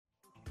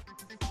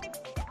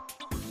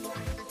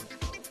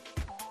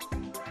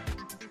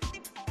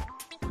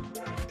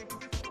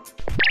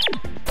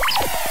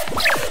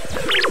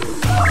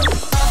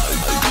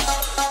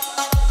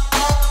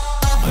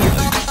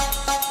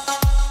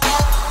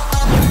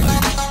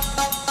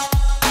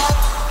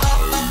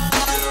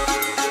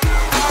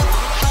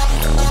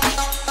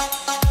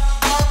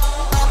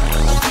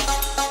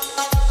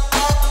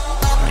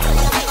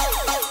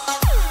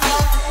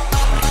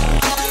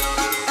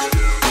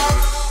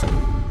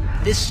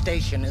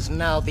station is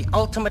now the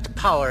ultimate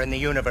power in the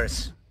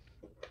universe.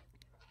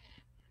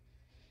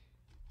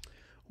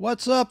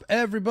 What's up,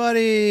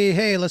 everybody?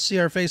 Hey, let's see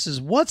our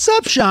faces. What's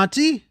up,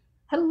 Shanti?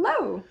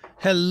 Hello.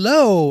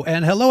 Hello,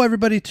 and hello,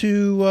 everybody,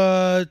 to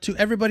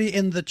everybody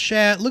in the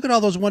chat. Look at all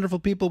those wonderful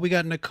people. We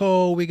got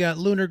Nicole, we got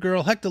Lunar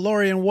Girl,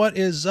 Hectolorian, what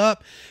is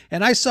up?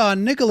 And I saw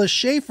Nicholas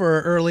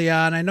Schaefer early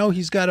on. I know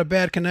he's got a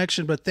bad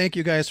connection, but thank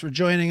you guys for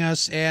joining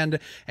us. And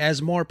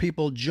as more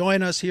people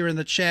join us here in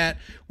the chat,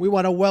 we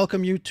want to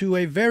welcome you to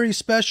a very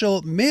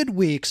special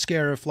midweek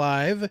Scarif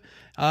Live.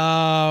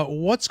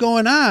 What's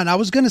going on? I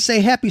was going to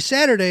say happy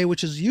Saturday,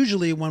 which is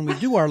usually when we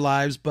do our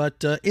lives,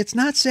 but it's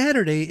not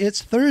Saturday,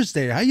 it's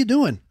Thursday. How you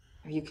doing?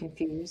 Are you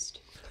confused?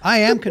 I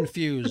am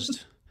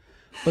confused,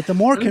 but the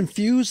more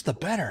confused, the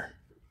better.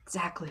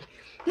 Exactly.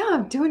 No,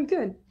 I'm doing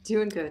good.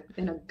 Doing good.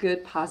 In a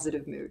good,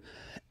 positive mood.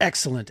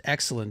 Excellent,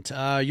 excellent.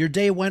 Your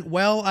day went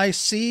well, I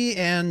see,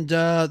 and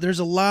there's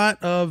a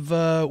lot of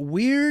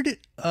weird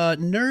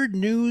nerd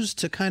news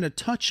to kind of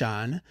touch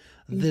on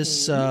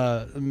this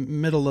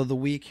middle of the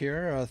week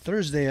here,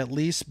 Thursday at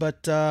least.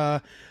 But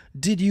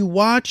did you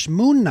watch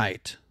Moon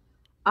Knight?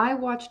 I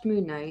watched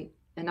Moon Knight,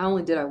 and not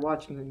only did I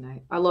watch Moon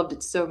Knight, I loved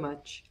it so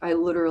much. I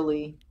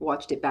literally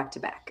watched it back to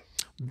back.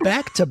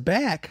 Back to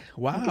back?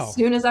 Wow. As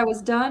soon as I was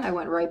done, I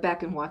went right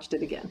back and watched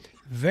it again.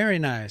 Very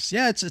nice.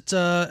 Yeah, it's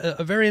a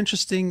very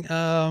interesting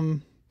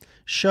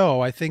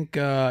show. I think,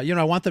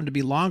 I want them to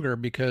be longer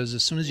because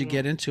as soon as you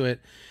get into it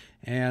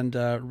and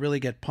really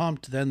get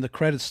pumped, then the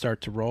credits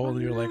start to roll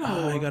and you're like,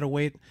 I got to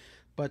wait.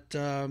 But,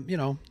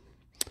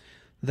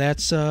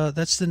 that's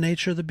the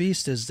nature of the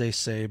beast, as they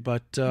say.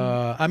 But,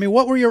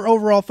 what were your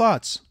overall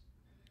thoughts?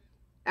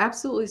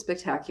 Absolutely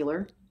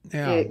spectacular.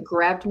 Yeah. It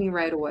grabbed me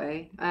right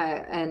away.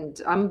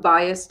 And I'm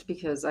biased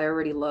because I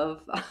already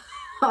love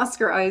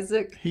Oscar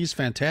Isaac. He's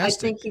fantastic.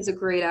 I think he's a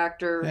great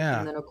actor. Yeah.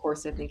 And then, of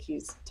course, I think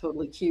he's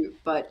totally cute.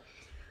 But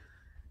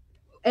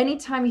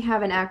anytime you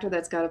have an actor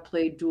that's got to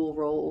play dual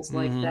roles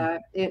like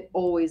that, it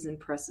always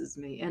impresses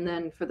me. And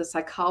then for the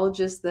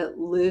psychologist that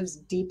lives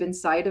deep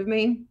inside of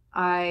me,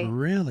 I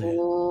really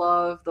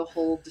love the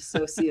whole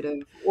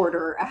dissociative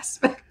order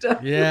aspect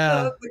of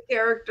the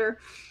character.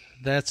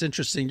 That's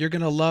interesting. You're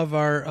going to love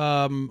our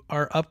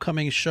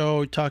upcoming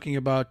show talking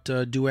about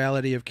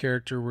duality of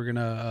character. We're going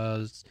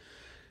to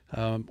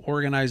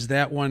organize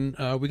that one.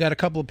 We got a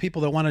couple of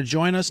people that want to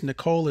join us.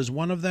 Nicole is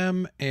one of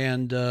them,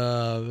 and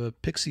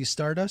Pixie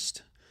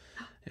Stardust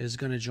is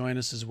going to join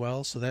us as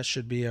well. So that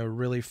should be a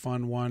really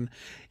fun one.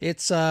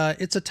 It's a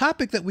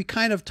topic that we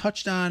kind of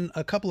touched on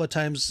a couple of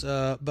times,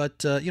 but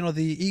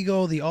the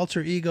ego, the alter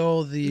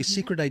ego, the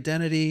secret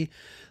identity,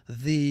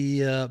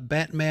 the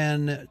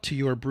Batman to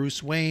your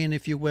Bruce Wayne,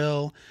 if you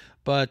will.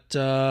 But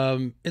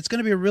it's going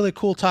to be a really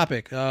cool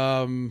topic.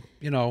 It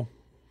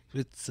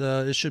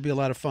should be a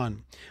lot of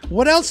fun.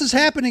 What else is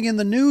happening in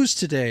the news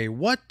today?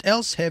 What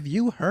else have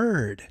you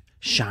heard,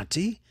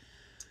 Shanti?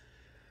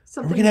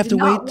 Something we're gonna have to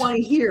wait. Want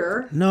to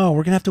hear? No,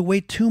 we're gonna have to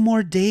wait 2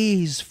 more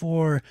days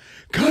for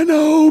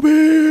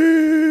Kenobi.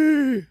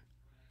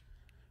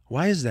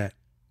 Why is that?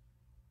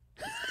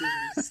 Dude,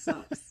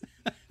 sucks.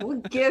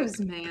 What gives,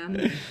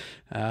 man?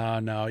 Oh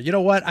no! You know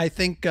what? I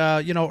think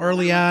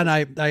early on,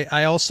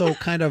 I also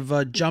kind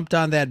of jumped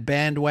on that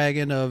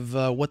bandwagon of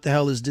what the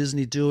hell is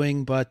Disney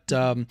doing? But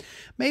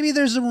maybe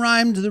there's a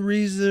rhyme to the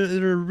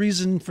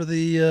reason for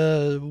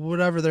the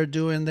whatever they're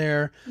doing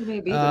there.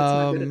 Maybe that's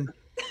not good enough.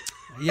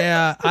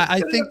 Yeah,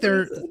 I think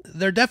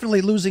they're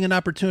definitely losing an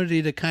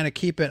opportunity to kind of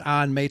keep it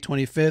on May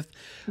 25th.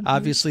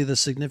 Obviously, the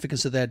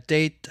significance of that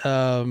date,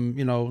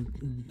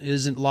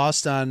 isn't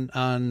lost on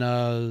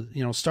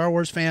Star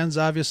Wars fans,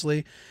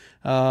 obviously,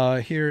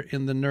 here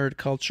in the nerd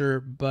culture.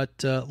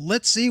 But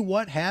let's see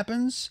what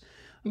happens.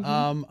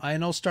 I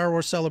know Star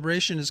Wars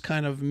Celebration is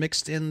kind of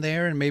mixed in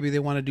there, and maybe they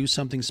want to do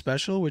something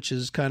special, which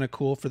is kind of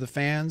cool for the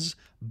fans.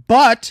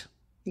 But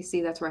you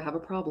see, that's where I have a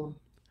problem.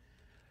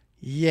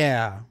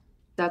 Yeah.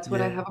 That's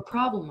what I have a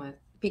problem with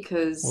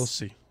because we'll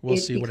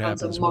see what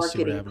happens. It's a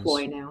marketing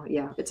ploy now.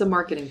 Yeah, it's a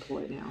marketing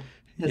ploy now.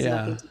 It has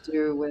nothing to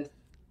do with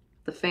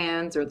the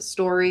fans or the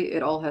story.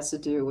 It all has to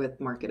do with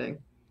marketing,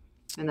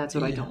 and that's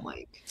what I don't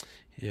like.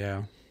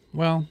 Yeah.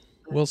 Well,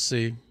 we'll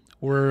see.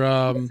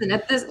 We're listen,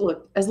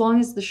 as long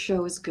as the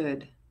show is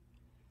good.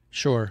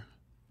 Sure.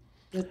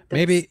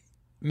 Maybe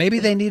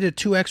they needed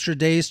 2 extra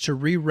days to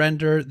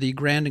re-render the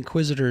Grand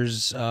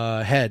Inquisitor's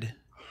head.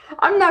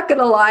 I'm not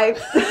gonna lie.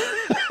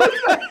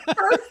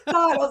 First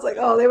thought, I was like,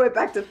 "Oh, they went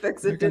back to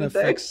fix it, didn't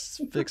they?"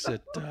 Fix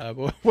it. They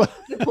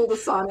pulled a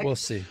Sonic. We'll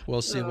see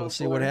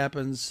what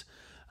happens.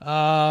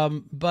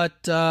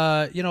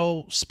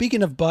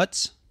 Speaking of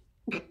butts,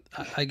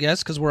 I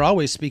guess because we're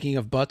always speaking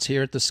of butts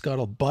here at the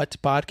Scuttle Butt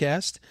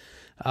Podcast.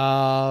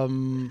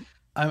 I'm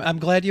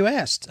glad you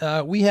asked.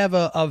 We have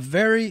a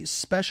very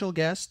special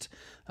guest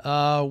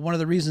One of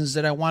the reasons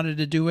that I wanted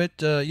to do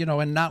it,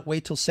 and not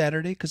wait till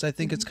Saturday, because I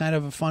think it's kind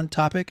of a fun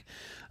topic.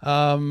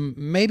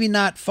 Maybe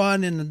not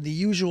fun in the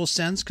usual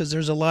sense, because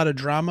there's a lot of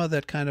drama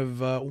that kind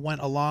of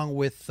went along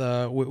with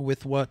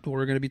what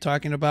we're going to be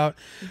talking about.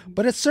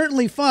 But it's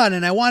certainly fun,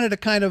 and I wanted to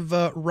kind of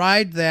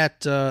ride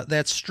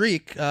that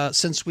streak,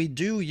 since we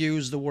do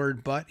use the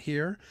word "but"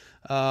 here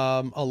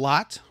a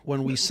lot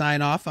when we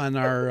sign off on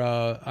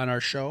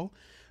our show.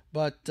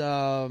 But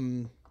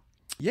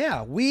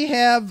yeah, we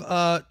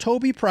have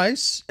Toby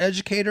Price,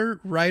 educator,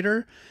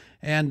 writer,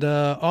 and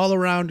all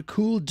around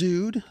cool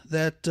dude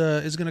that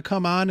is going to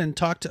come on and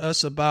talk to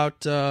us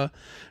about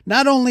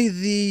not only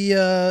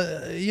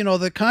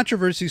the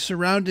controversy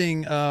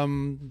surrounding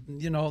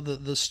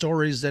the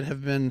stories that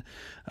have been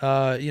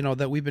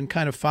that we've been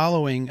kind of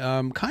following,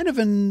 kind of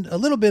in a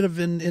little bit of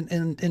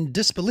in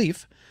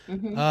disbelief.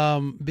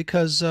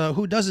 Because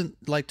who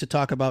doesn't like to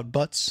talk about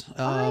butts?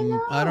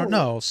 I don't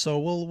know. So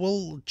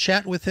we'll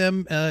chat with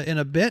him in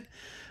a bit.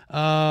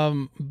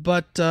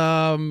 But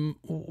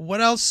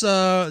what else?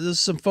 There's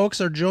some folks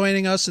are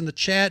joining us in the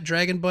chat.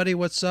 Dragon Buddy,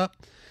 what's up?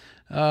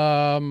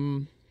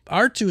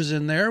 R2's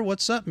in there.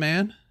 What's up,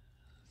 man?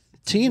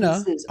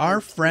 Tina, our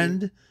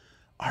friend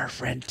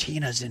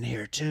Tina's in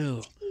here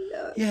too.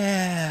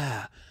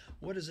 Yeah.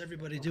 What is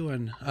everybody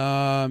doing?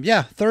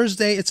 Yeah,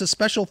 Thursday. It's a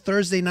special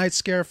Thursday night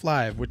Scare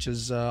Live, which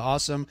is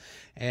awesome,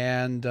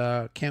 and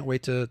can't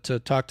wait to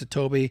talk to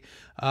Toby.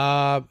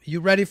 You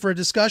ready for a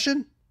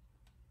discussion?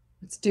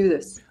 Let's do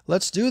this.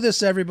 Let's do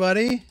this,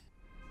 everybody.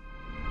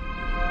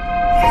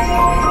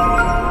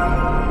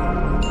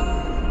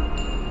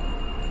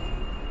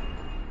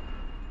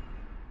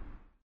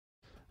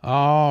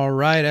 All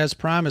right, as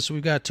promised,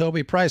 we've got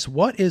Toby Price.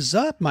 What is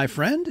up, my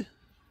friend?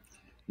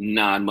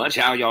 Not much.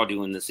 How y'all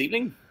doing this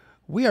evening?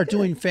 We are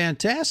doing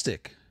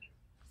fantastic.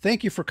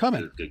 Thank you for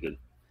coming. Good.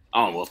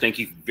 Oh, well, thank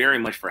you very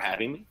much for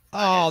having me.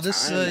 Oh, for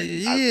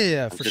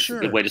sure.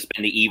 A good way to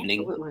spend the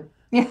evening.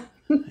 Absolutely.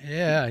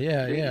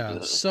 Yeah.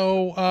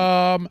 So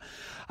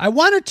I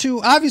wanted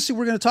to, obviously,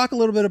 we're going to talk a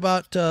little bit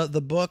about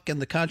the book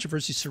and the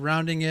controversy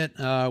surrounding it.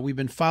 We've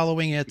been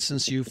following it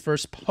since you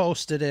first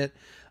posted it,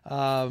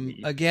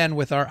 again,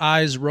 with our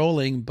eyes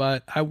rolling.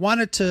 But I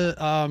wanted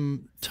to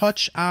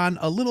touch on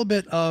a little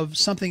bit of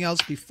something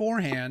else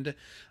beforehand.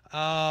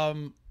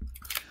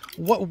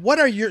 What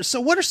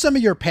are some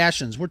of your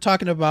passions? We're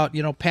talking about,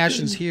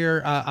 passions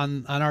here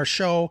on our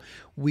show.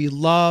 We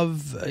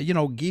love,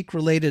 geek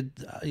related,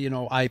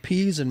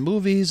 IPs and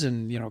movies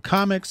and,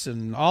 comics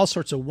and all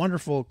sorts of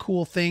wonderful,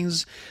 cool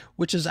things,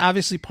 which is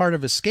obviously part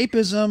of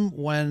escapism.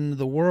 When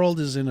the world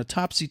is in a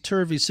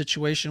topsy-turvy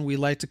situation, we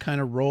like to kind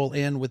of roll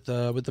in with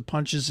the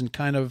punches and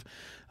kind of,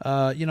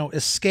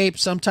 escape,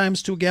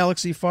 sometimes to a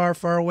galaxy far,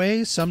 far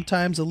away,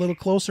 sometimes a little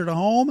closer to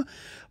home,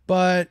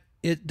 but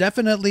it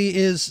definitely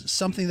is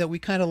something that we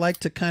kind of like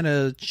to kind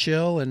of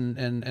chill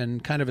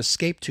and kind of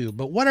escape to.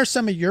 But what are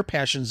some of your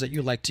passions that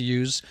you like to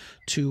use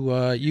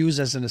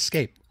as an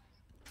escape?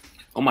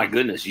 Oh my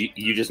goodness,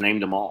 you just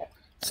named them all.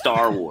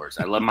 Star Wars.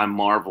 I love my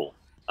Marvel.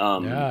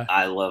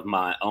 I love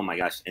my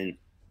and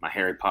my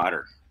Harry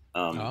Potter.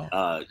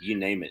 You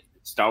name it.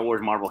 Star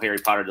Wars, Marvel, Harry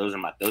Potter. Those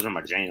are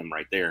my jam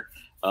right there.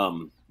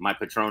 My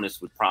Patronus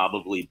would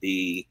probably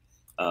be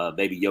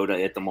Baby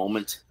Yoda at the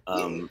moment,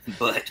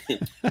 but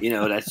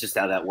that's just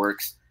how that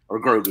works.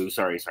 Or Grogu,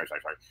 sorry.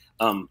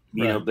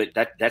 But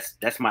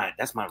that's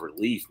my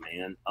relief,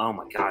 man. Oh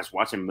my gosh,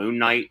 watching Moon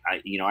Knight,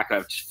 I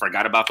just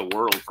forgot about the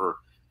world for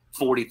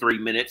 43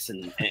 minutes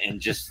and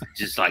just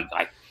like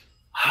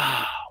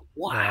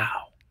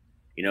wow,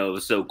 it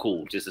was so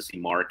cool just to see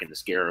Mark and the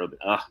Scarab.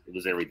 It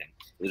was everything.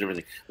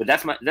 But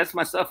that's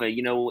my stuff.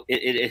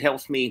 It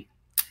helps me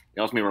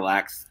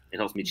relax. It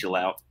helps me chill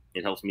out.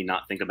 It helps me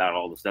not think about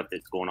all the stuff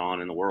that's going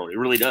on in the world. It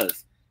really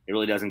does.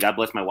 And God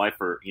bless my wife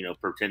for,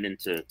 pretending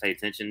to pay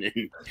attention.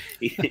 And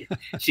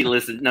she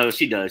listens. No,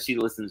 she does. She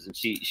listens and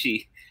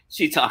she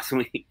talks to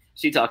me.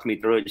 She talks me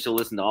through it. And she'll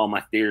listen to all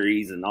my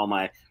theories and all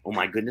my, oh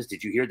my goodness,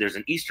 did you hear there's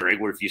an Easter egg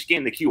where if you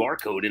scan the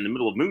QR code in the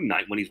middle of Moon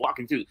Knight when he's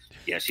walking through.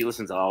 Yeah, she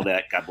listens to all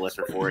that. God bless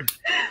her for it.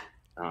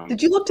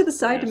 Did you look to the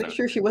side to make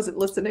sure she wasn't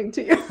listening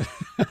to you?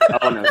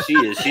 Oh no, she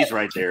is. She's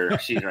right there.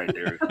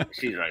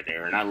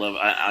 And I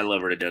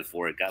love her to death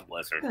for it. God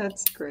bless her.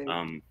 That's great.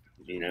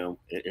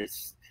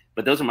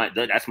 But that's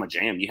my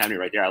jam. You have me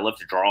right there. I love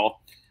to draw.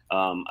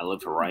 I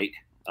love to write.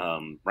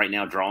 Right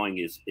now drawing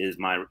is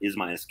my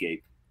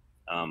escape.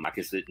 I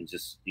can sit and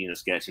just,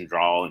 sketch and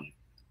draw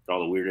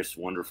the weirdest,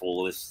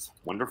 wonderfulest,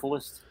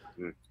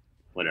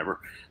 whatever,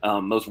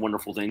 most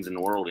wonderful things in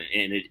the world.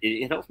 And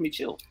it helps me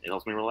chill. It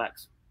helps me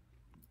relax.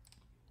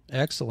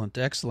 Excellent.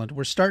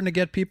 We're starting to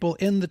get people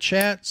in the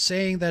chat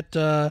saying that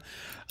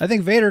I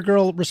think Vader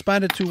Girl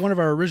responded to one of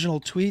our original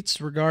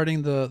tweets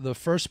regarding the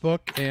first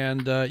book.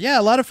 And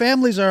a lot of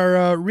families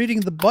are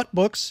reading the butt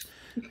books.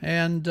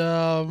 And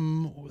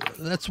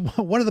that's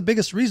one of the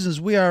biggest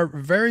reasons we are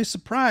very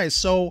surprised.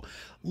 So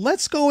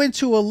let's go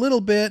into a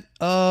little bit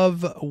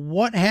of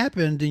what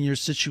happened in your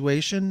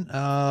situation.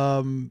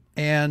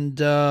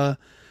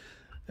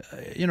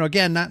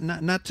 again,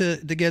 not to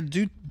get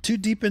too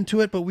deep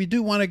into it, but we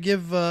do want to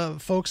give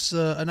folks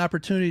an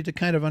opportunity to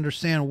kind of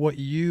understand what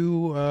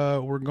you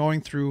were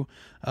going through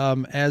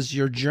as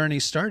your journey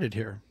started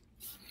here.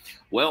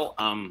 Well,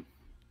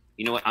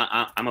 you know what?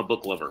 I'm a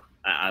book lover.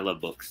 I love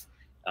books.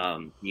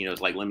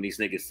 It's like Lemony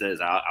Snicket says,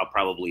 I'll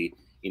probably,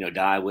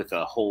 die with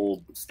a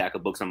whole stack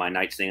of books on my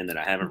nightstand that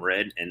I haven't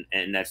read.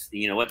 And that's,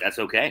 that's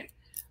okay.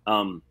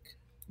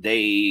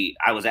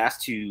 I was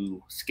asked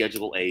to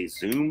schedule a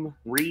Zoom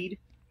read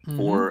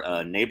for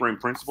a neighboring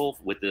principal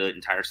with the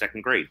entire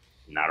second grade.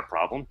 Not a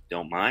problem.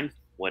 Don't mind.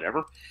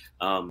 Whatever.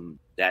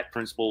 That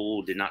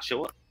principal did not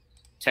show up.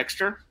 Text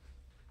her.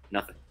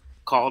 Nothing.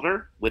 Called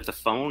her with the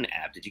phone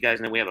app. Did you guys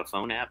know we have a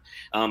phone app?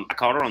 I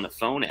called her on the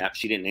phone app.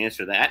 She didn't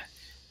answer that.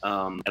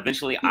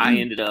 Eventually, I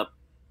ended up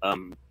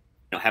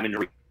having to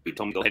read. He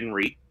told me go ahead and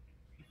read.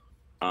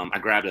 I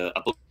grabbed a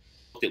book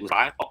that was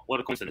by. Oh, what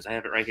a coincidence! I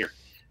have it right here.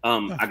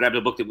 I grabbed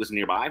a book that was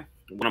nearby,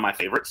 one of my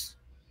favorites,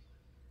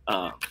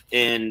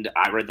 and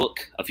I read the book.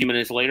 A few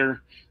minutes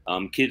later,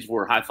 kids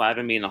were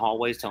high-fiving me in the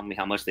hallways, telling me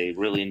how much they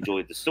really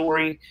enjoyed the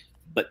story.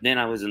 But then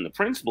I was in the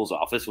principal's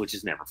office, which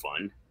is never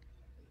fun.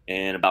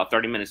 And about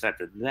 30 minutes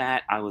after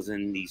that, I was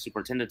in the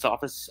superintendent's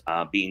office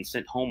being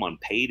sent home on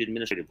paid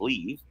administrative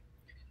leave.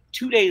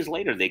 2 days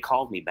later, they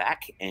called me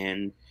back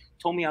and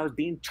told me I was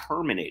being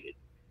terminated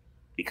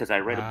because I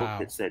read a book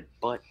that said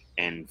butt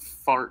and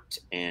fart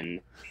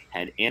and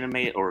had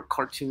anime or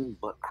cartoon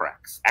butt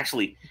cracks.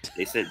 Actually,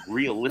 they said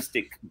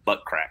realistic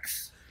butt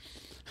cracks.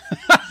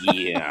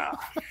 Yeah.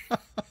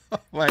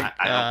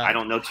 I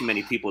don't know too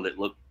many people that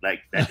look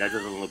like that. That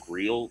doesn't look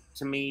real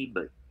to me,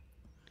 but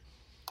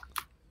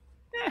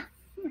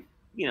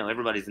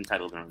everybody's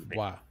entitled to their own opinion.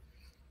 Wow.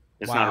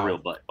 It's not a real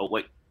butt. Oh,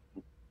 wait.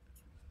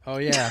 Oh,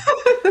 yeah.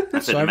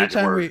 So every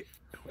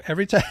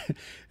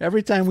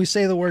time we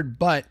say the word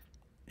butt,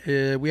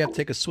 we have to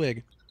take a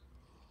swig.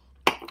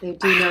 They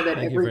do know that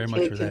every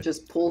kid can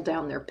just pull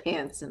down their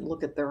pants and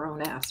look at their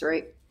own ass,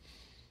 right?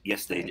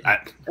 Yes, they do.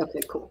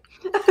 Okay, cool.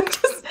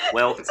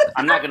 Well,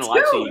 I'm not going to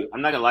lie to you.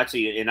 I'm not going to lie to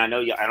you. And I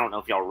know I don't know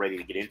if y'all are ready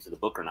to get into the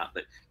book or not,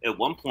 but at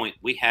one point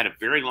we had a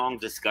very long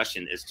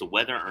discussion as to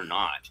whether or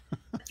not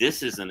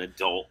this is an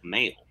adult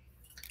male.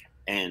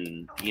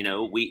 And,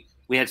 we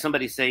had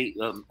somebody say,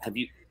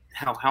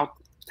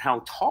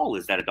 how tall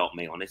is that adult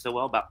male? And they said,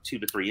 well, about 2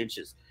 to 3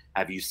 inches.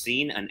 Have you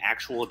seen an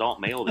actual adult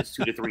male that's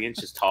 2 to 3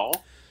 inches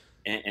tall?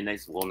 And they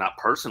said, well, not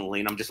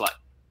personally. And I'm just like,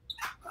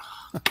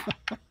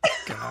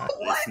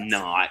 it's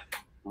not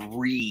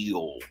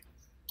real.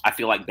 I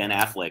feel like Ben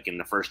Affleck in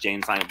the first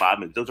Jane Silent Bob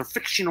movie. Those are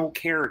fictional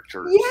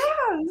characters.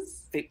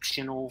 Yes.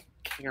 Fictional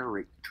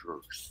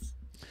characters.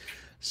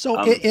 So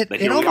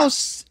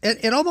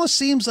it almost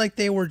seems like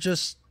they were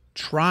just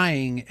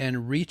trying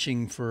and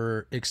reaching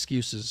for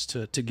excuses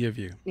to give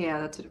you. Yeah,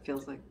 that's what it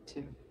feels like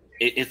too.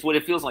 It's what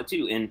it feels like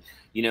too. And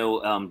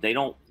they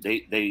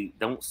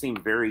don't seem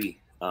very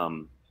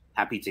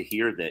happy to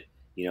hear that,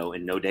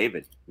 and No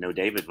David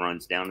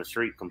runs down the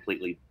street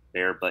completely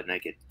bare, butt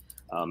naked.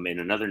 In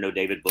another No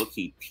David book,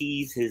 he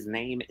pees his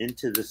name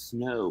into the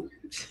snow.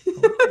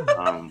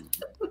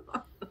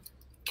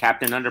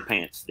 Captain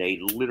Underpants, they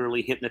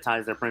literally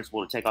hypnotize their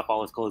principal to take off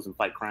all his clothes and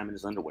fight crime in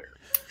his underwear.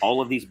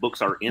 All of these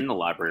books are in the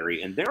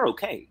library, and they're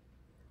okay.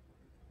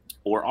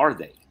 Or are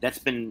they? That's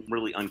been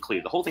really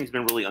unclear. The whole thing's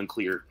been really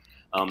unclear.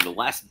 The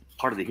last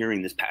part of the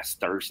hearing this past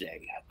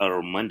Thursday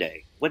or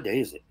Monday. What day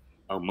is it?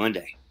 Oh,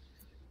 Monday.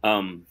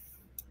 I've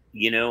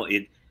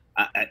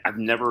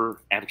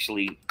never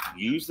actually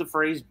used the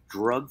phrase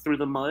drug through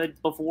the mud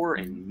before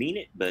and mean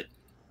it, but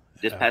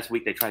this past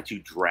week they tried to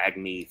drag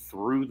me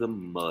through the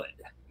mud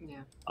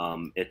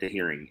at the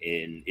hearing,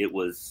 and it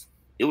was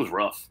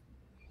rough.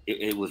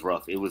 It was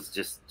rough. It was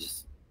just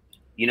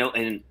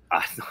and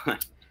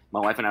my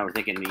wife and I were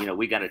thinking,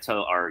 we got to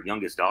tell our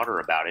youngest daughter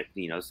about it,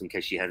 so in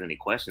case she has any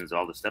questions,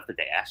 all the stuff that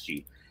they asked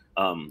you.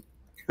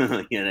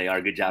 They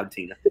are. Good job,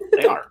 Tina.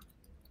 They are.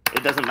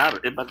 It doesn't matter.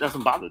 It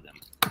doesn't bother them.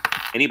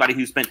 Anybody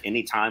who spent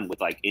any time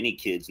with any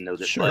kids knows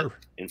that butt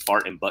and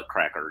fart and butt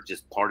crack are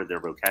just part of their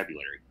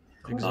vocabulary.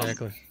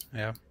 Exactly.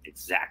 Yeah.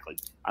 Exactly.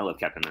 I love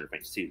Captain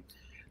Underpants too.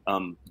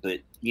 But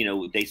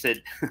they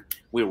said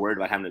we were worried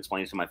about having to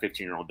explain it to my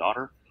 15-year-old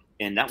daughter,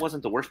 and that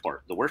wasn't the worst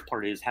part. The worst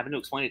part is having to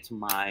explain it to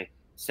my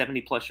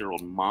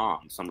 70-plus-year-old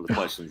mom. Some of the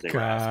questions they were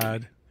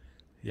asking.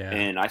 Yeah.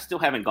 And I still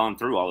haven't gone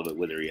through all of it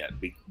with her yet.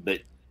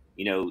 But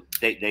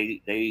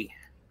they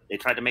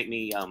tried to make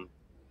me.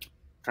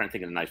 Trying to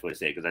think of a nice way to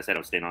say it, because I said I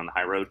was staying on the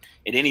high road.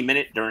 At any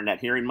minute during that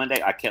hearing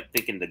Monday, I kept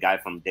thinking the guy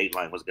from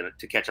Dateline was To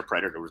Catch a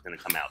Predator was going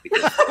to come out,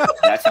 because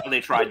that's how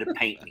they tried to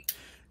paint me.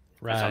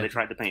 Right. That's how they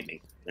tried to paint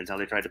me.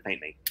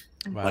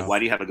 Wow. Like, why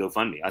do you have a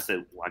GoFundMe? I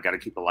said, well, I got to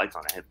keep the lights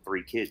on. I have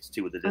 3 kids,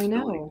 2 with a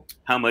disability.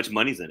 How much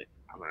money's in it?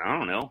 I'm like, I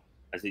don't know.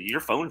 I said, your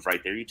phone's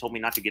right there. You told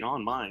me not to get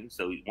on mine,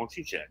 so won't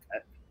you check?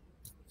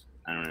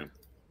 I don't know.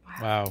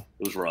 Wow.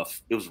 It was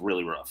rough. It was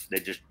really rough.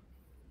 They just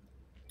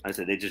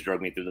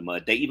drug me through the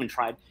mud.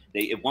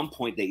 At one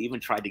point, they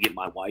even tried to get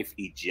my wife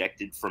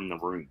ejected from the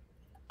room.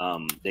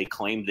 They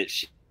claimed that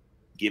she was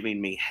giving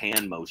me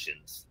hand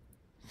motions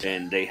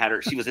and they had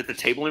her. She was at the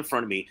table in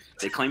front of me.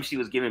 They claimed she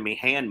was giving me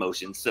hand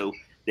motions, so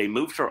they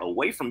moved her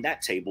away from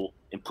that table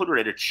and put her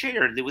at a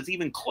chair that was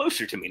even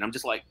closer to me. And I'm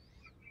just like,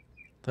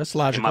 that's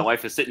logical. And my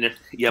wife is sitting there.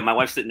 Yeah, my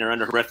wife's sitting there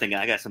under her breath thinking,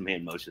 I got some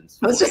hand motions.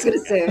 I was just going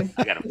to say.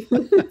 I got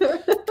them.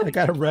 I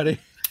got them ready.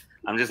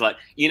 I'm just like,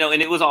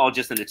 and it was all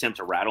just an attempt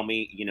to rattle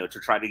me, to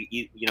try to,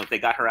 if they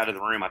got her out of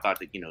the room, I thought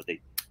that,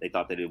 they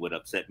thought that it would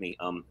upset me.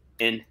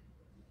 And,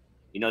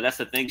 that's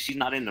the thing. She's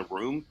not in the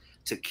room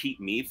to keep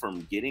me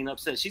from getting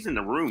upset. She's in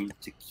the room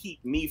to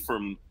keep me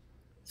from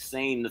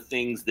saying the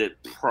things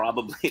that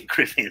probably,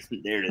 Griffin,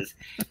 there it is,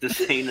 to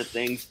saying the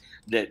things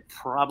that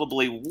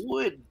probably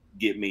would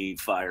get me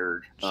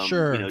fired.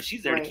 Sure.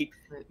 She's there to keep,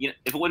 if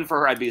it wasn't for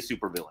her, I'd be a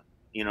supervillain,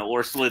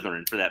 or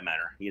Slytherin for that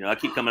matter. I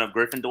keep coming up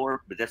Gryffindor,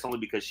 but that's only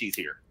because she's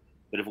here.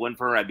 But if it wasn't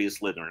for her, I'd be a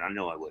Slytherin. I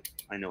know I would.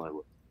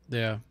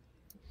 Yeah.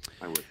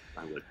 I would.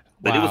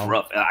 But It was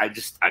rough. I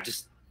just,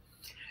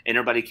 and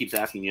everybody keeps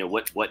asking,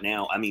 what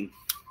now? I mean,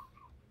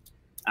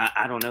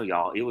 I don't know,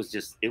 y'all. It was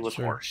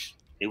harsh.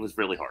 It was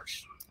really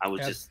harsh. I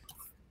was just.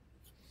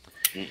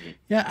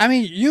 Yeah, I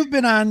mean, you've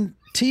been on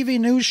TV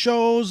news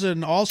shows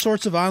and all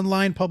sorts of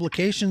online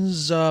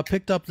publications,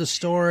 picked up the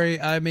story.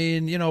 I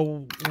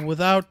mean,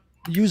 without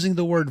using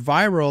the word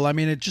viral, I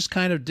mean, it just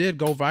kind of did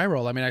go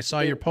viral. I mean, I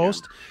saw your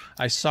post.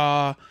 I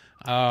saw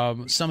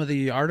some of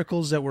the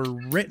articles that were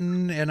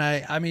written, and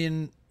I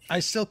mean, I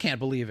still can't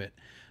believe it.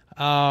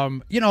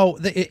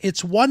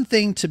 It's one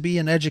thing to be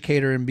an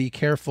educator and be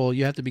careful.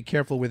 You have to be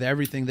careful with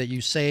everything that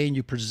you say and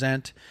you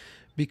present,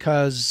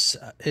 because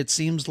it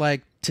seems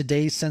like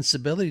today's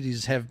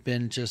sensibilities have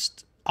been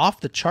just off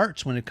the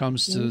charts when it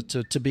comes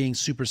to being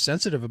super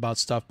sensitive about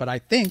stuff. But I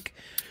think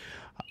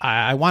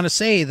I want to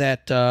say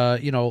that,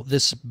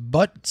 this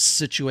butt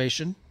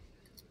situation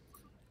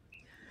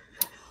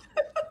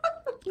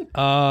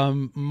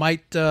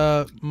might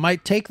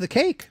take the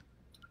cake.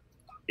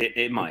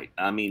 It might.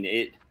 I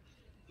mean,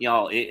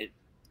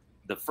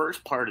 the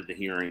first part of the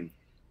hearing,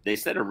 they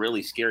set a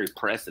really scary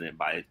precedent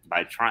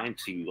by trying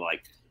to,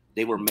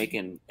 they were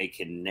making a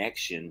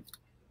connection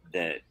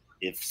that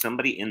if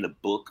somebody in the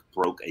book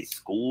broke a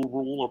school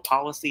rule or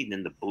policy,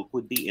 then the book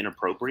would be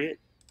inappropriate.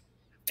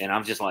 And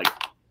I'm just like,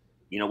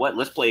 you know what?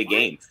 Let's play a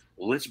game.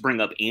 Let's bring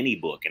up any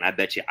book, and I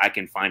bet you I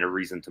can find a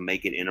reason to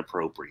make it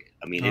inappropriate.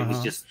 I mean, it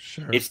was just,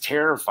 it's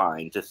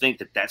terrifying to think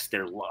that that's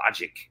their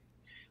logic.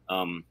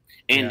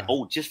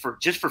 Just for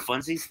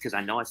funsies, because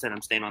I know I said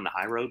I'm staying on the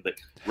high road, but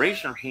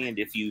raise your hand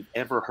if you've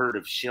ever heard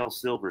of Shel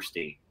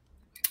Silverstein.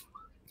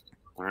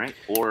 All right.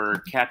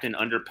 Or Captain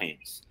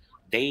Underpants.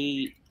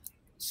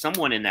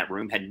 Someone in that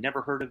room had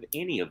never heard of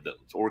any of those,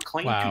 or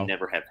claimed to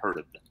never have heard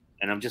of them.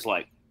 And I'm just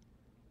like,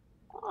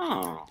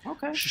 oh,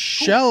 okay.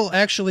 Shel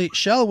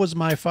was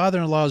my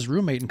father-in-law's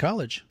roommate in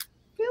college.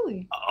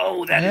 Really?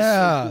 Oh, that is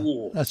so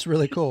cool. That's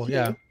really cool.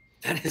 Yeah.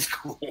 That is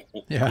cool.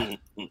 Yeah.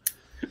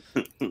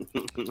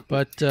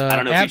 But I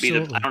don't know if he'd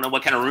be I don't know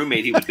what kind of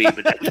roommate he would be,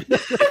 but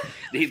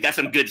he's got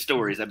some good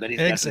stories. I bet he's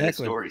got some good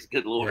stories.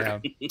 Good Lord. Yeah.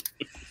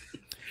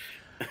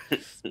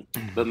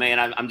 But man,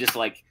 I'm just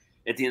like,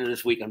 at the end of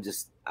this week, I'm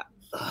just.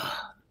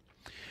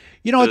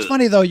 It's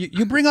funny though.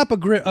 You bring up a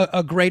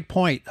great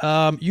point.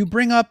 You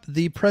bring up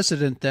the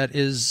precedent that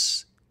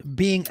is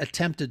being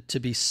attempted to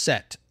be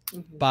set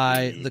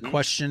by the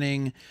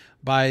questioning,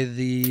 by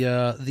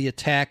the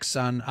attacks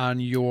on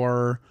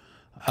your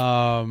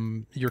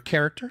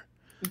character,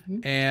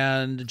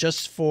 and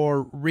just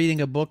for reading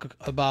a book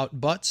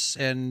about butts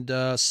and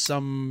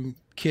some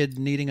kid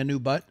needing a new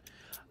butt.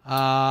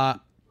 I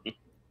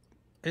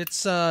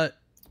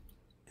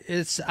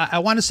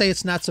want to say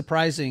it's not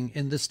surprising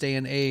in this day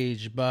and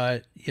age,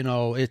 but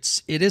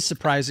it is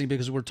surprising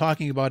because we're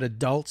talking about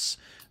adults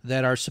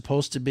that are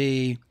supposed to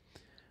be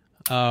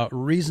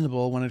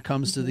reasonable when it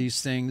comes to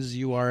these things.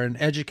 You are an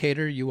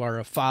educator, you are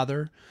a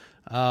father.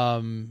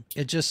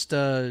 It's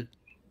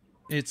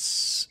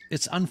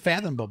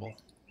unfathomable.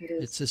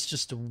 It's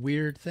just a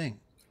weird thing.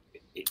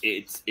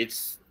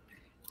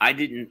 I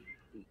didn't,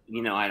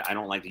 I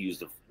don't like to use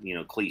the,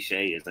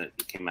 cliche as it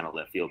came out of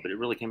left field, but it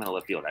really came out of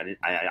left field.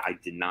 I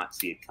did not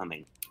see it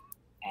coming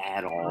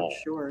at all.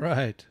 Sure.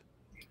 Right.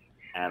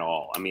 At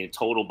all. I mean,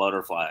 total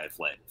butterfly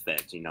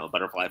effect,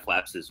 butterfly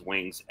flaps his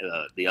wings.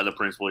 The other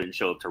principal didn't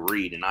show up to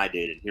read, and I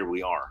did. And here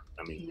we are.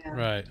 I mean,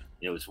 right.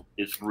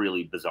 It's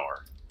really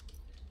bizarre.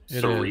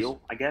 It surreal,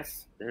 is. I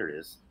guess. There it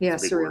is. Yeah.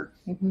 Surreal.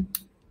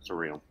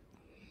 Surreal.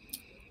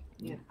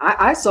 Yeah,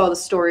 I saw the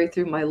story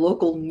through my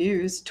local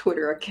news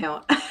Twitter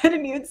account. I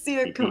didn't even see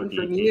it coming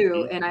from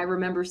you. And I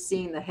remember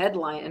seeing the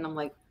headline and I'm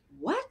like,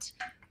 what?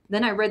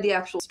 Then I read the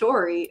actual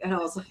story and I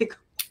was like,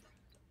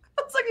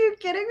 are you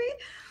kidding me?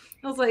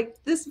 I was like,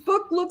 this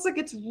book looks like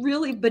it's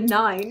really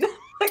benign.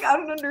 Like, I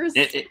don't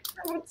understand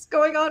what's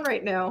going on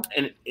right now.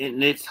 And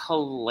it's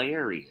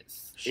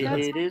hilarious.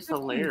 It is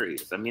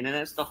hilarious. I mean, and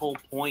that's the whole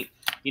point,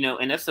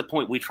 and that's the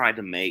point we tried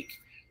to make.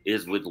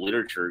 Is with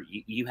literature,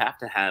 you have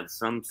to have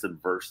some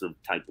subversive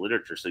type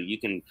literature so you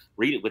can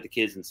read it with the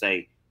kids and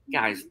say,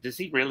 guys, does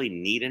he really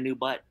need a new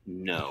butt?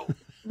 No.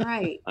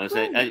 Right. I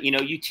say, you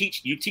know, you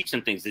teach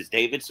some things. Is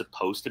David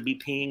supposed to be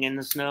peeing in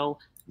the snow?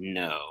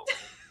 No.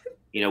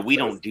 You know, we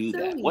don't do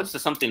that. What's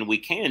something we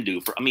can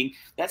do for? I mean,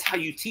 that's how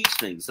you teach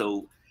things.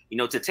 So, you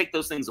know, to take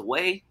those things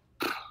away.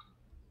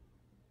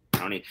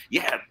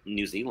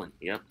 New Zealand.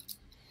 Yep,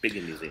 big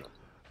in New Zealand.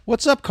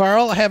 What's up,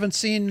 Carl? I haven't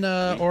seen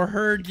or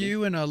heard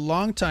you in a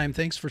long time.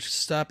 Thanks for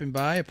stopping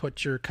by. I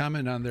put your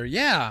comment on there.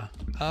 Yeah.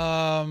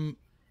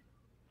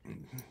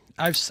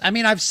 I've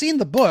seen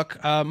the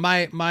book.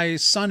 My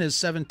son is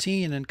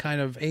 17 and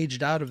kind of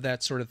aged out of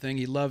that sort of thing.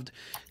 He loved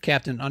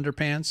Captain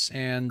Underpants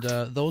and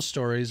those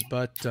stories,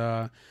 but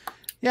yeah,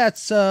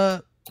 it's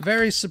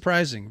very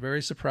surprising.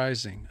 Very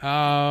surprising.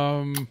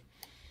 I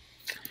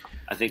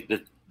think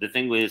the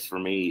thing is for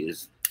me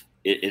is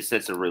it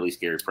sets a really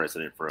scary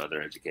precedent for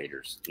other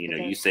educators. You know,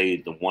 you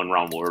say the one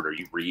wrong word or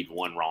you read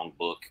one wrong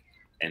book,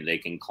 and they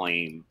can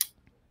claim,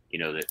 you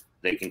know, that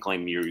they can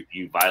claim you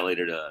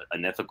violated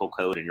an ethical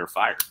code and you're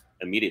fired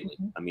immediately.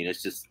 Mm-hmm. I mean,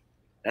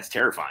 that's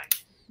terrifying.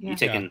 Yeah. You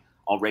take an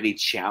already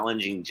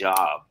challenging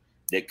job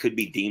that could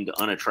be deemed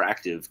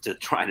unattractive to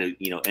try to,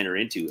 you know, enter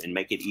into and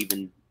make it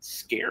even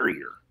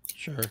scarier.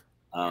 Sure.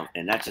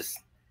 And that just,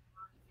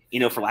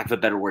 you know, for lack of a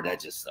better word, that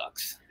just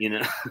sucks, you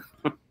know?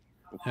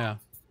 Yeah,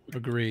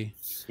 agree.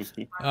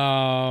 We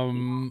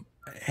won't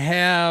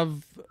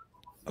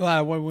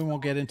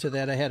get into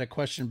that. I had a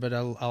question, but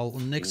I'll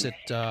nix it.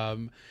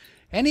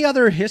 Any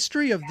other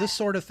history of this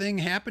sort of thing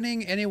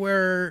happening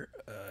anywhere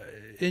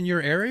in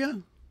your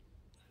area?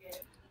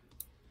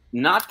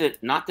 Not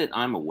that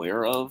I'm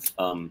aware of.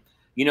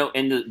 You know,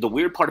 and the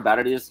weird part about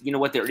it is, you know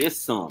what, there is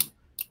some.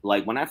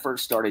 Like when I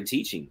first started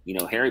teaching, you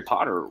know, Harry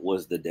Potter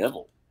was the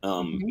devil.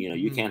 You know,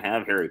 you can't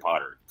have Harry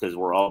Potter because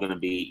we're all going to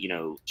be, you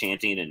know,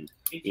 chanting and,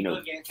 you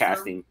know,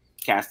 casting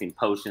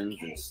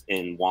potions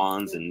and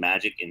wands and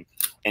magic.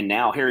 And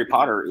now Harry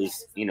Potter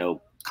is, you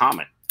know,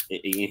 common.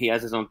 He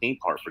has his own theme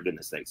park, for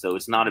goodness sake. So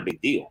it's not a big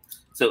deal.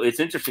 So it's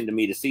interesting to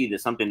me to see that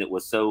something that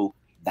was so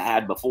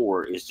bad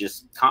before is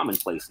just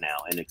commonplace now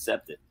and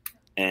accepted.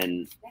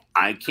 And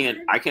I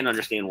can't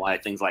understand why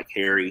things like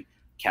Harry,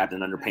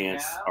 Captain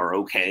Underpants are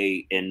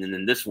okay. And then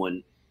in this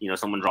one, you know,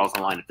 someone draws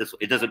the line at this.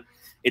 It doesn't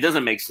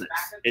make sense.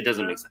 It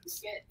doesn't make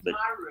sense. But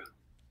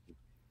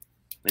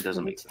it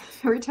doesn't make sense.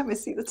 Every time I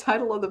see the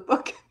title of the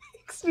book, it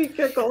makes me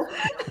giggle.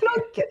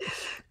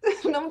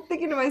 And I'm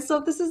thinking to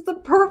myself, this is the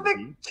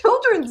perfect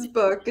children's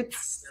book.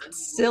 It's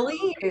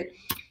silly.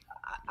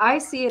 I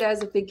see it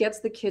as if it gets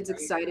the kids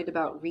excited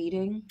about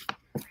reading.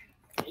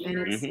 And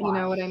it's, you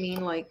know what I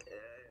mean? Like,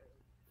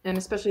 and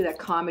especially that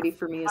comedy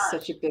for me is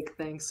such a big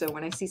thing. So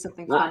when I see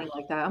something funny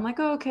like that, I'm like,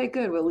 oh, okay,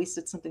 good. Well, at least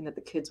it's something that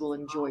the kids will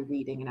enjoy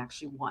reading and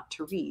actually want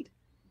to read.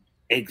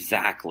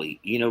 Exactly.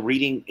 You know,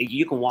 reading,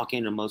 you can walk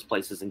into most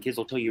places and kids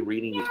will tell you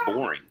reading is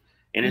boring.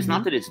 And it's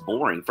not that it's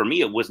boring. For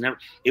me, it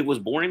was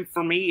boring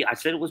for me. I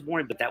said it was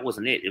boring, but that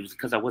wasn't it. It was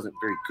because I wasn't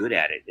very good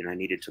at it and I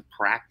needed to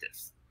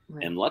practice.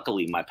 Right. And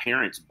luckily, my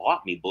parents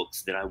bought me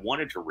books that I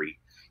wanted to read.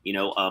 You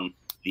know,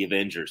 The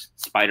Avengers,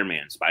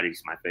 Spider-Man.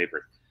 Spidey's my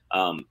favorite.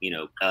 You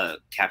know,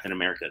 Captain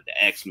America,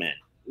 the X-Men.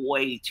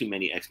 Way too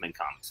many X-Men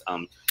comics.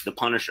 The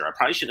Punisher. I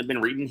probably shouldn't have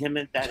been reading him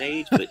at that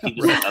age, but he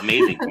was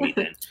amazing to me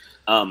then.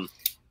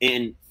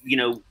 And, you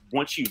know,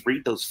 once you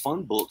read those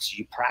fun books,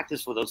 you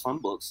practice with those fun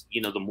books, you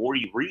know, the more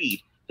you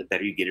read, the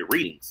better you get at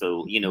reading.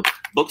 So, you know,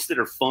 books that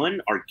are fun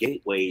are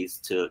gateways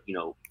to, you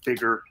know,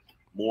 bigger,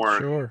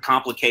 more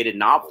complicated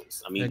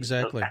novels. I mean,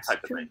 exactly. That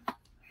type of thing.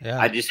 Yeah.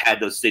 I just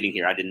had those sitting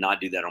here. I did not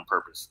do that on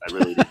purpose. I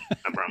really didn't.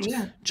 I promise.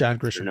 Yeah. John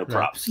Grisham. No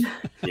props.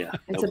 Yeah.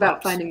 It's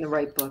about finding the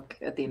right book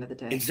at the end of the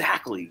day.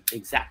 Exactly.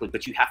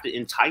 But you have to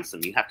entice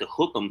them. You have to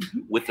hook them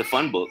with the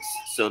fun books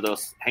so they'll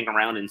hang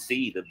around and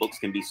see that books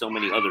can be so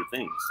many other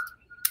things.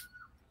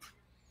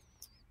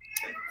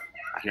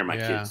 I hear my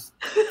kids.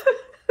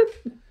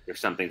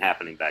 There's something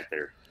happening back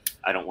there.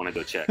 I don't want to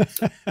go check.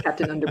 So.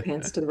 Captain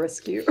Underpants to the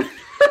rescue.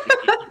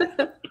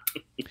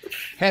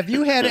 Have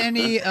you had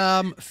any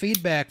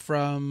feedback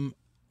from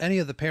any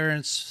of the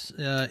parents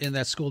in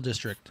that school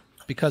district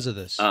because of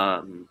this?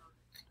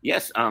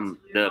 Yes.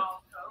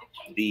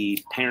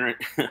 The parent,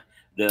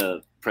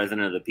 the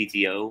president of the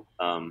PTO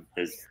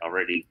has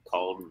already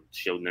called and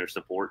shown their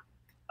support.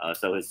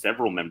 So has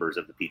several members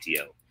of the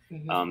PTO.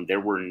 Mm-hmm. There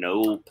were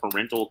no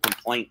parental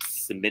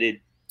complaints submitted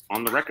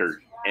on the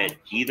record at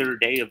either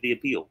day of the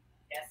appeal.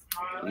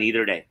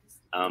 Neither day.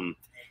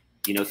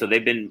 You know, so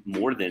they've been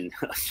more than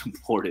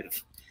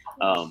supportive.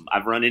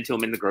 I've run into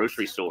them in the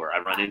grocery store.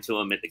 I've run into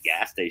them at the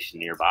gas station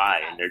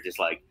nearby, and they're just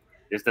like,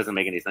 this doesn't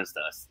make any sense to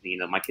us. You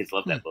know, my kids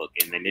love that book,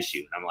 and they miss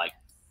you. And I'm like,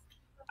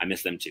 I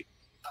miss them too.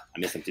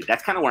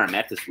 That's kind of where I'm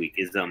at this week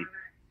is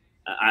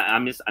I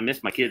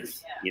miss my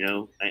kids, you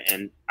know,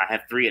 and I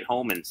have 3 at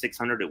home and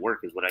 600 at work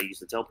is what I used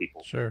to tell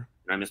people. Sure.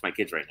 And I miss my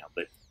kids right now,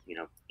 but, you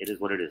know, it is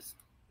what it is.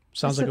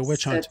 Sounds like a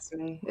witch hunt.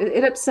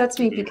 It upsets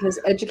me because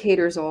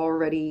educators are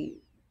already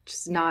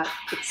it's not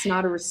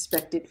a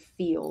respected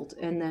field,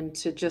 and then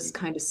to just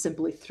kind of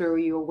simply throw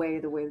you away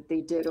the way that they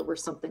did over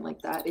something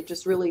like that, it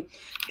just really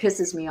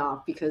pisses me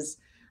off because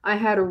I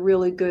had a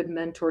really good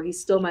mentor. He's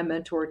still my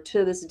mentor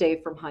to this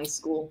day from high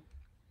school.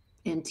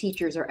 And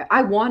teachers are,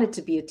 I wanted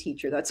to be a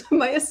teacher. That's what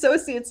my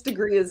associate's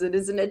degree is. It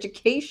is in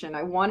education.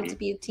 I wanted to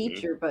be a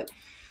teacher, but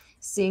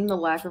seeing the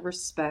lack of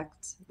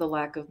respect, the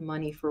lack of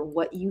money for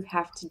what you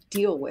have to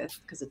deal with,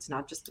 because it's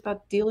not just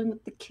about dealing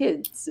with the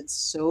kids. It's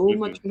so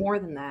much more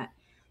than that.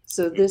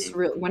 So this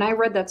when I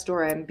read that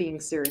story, I'm being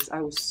serious. I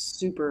was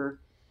super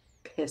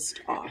pissed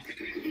off.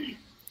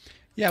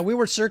 Yeah, we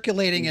were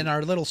circulating in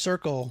our little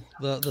circle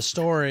the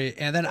story,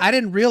 and then I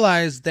didn't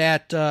realize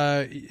that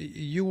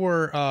you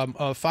were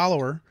a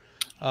follower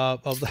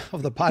of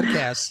the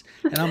podcast,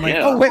 and I'm like,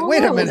 oh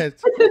wait a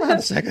minute, hold on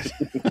a second,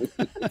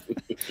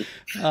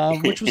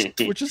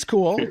 which is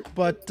cool,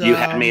 but you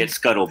had me at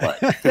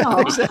scuttlebutt. Oh,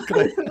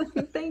 exactly.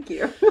 Thank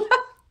you.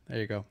 There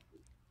you go.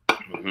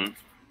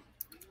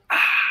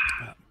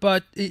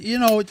 But you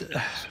know,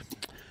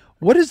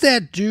 what does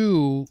that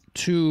do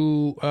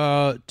to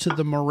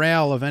the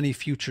morale of any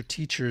future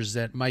teachers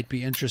that might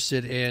be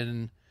interested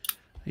in,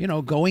 you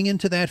know, going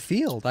into that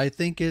field? I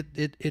think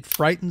it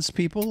frightens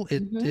people.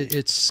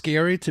 It's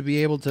scary to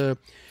be able to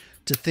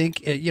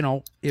think, you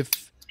know,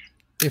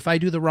 if I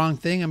do the wrong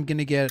thing, I'm going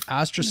to get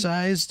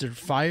ostracized or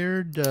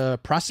fired,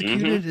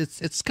 prosecuted.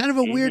 It's kind of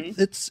a weird.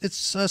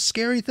 It's a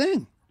scary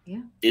thing.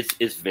 Yeah.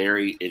 It's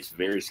very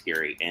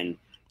scary. And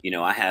you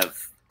know, I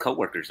have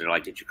coworkers that are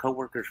like, did your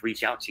coworkers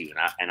reach out to you?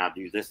 And I'll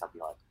do this. I'll be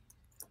like,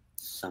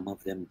 some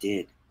of them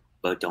did,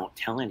 but don't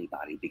tell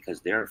anybody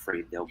because they're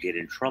afraid they'll get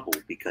in trouble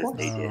because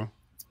they did.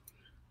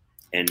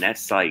 And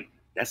that's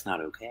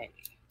not okay.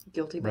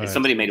 Guilty. Right.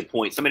 Somebody made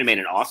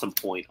an awesome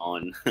point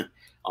on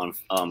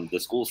the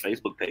school's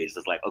Facebook page.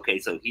 It's like, okay,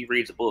 so he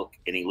reads a book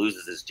and he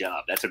loses his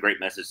job. That's a great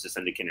message to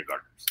send to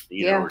kindergartners,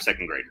 you know, or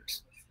second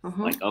graders.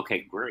 Like,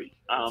 okay, great.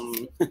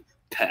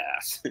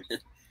 Pass.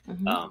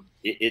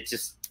 It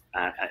just,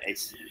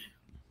 it's,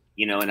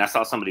 you know, and I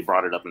saw somebody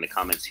brought it up in the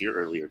comments here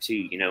earlier too.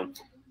 You know,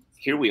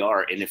 here we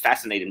are, and it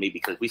fascinated me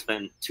because we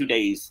spent 2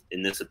 days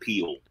in this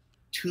appeal,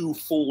 2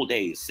 full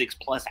days,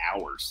 6+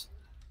 hours,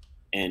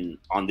 and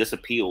on this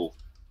appeal,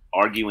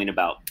 arguing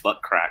about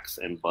butt cracks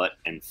and butt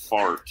and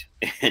fart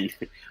and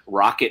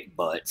rocket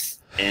butts,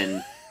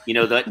 and you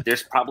know that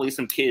there's probably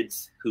some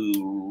kids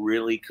who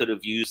really could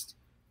have used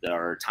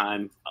our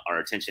time, our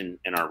attention,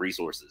 and our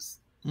resources,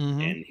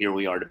 and here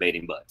we are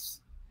debating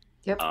butts.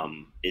 Yep.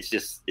 It's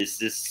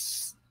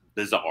just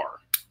bizarre.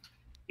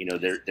 You know,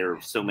 there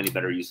are so many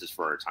better uses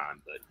for our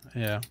time, but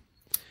yeah,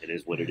 it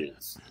is what it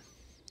is.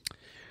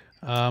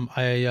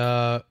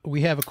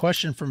 We have a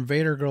question from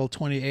Vader Girl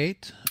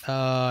 28.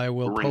 I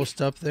will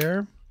post up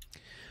there.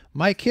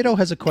 My kiddo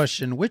has a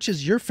question. Which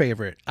is your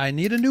favorite? I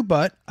need a new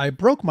butt. I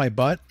broke my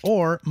butt,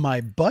 or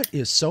my butt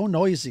is so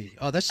noisy.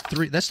 Oh, that's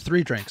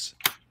three drinks.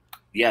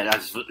 Yeah,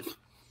 that's.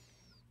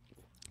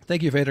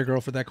 Thank you, Vader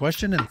Girl, for that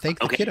question, and thank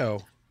the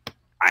kiddo.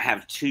 I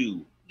have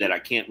 2 that I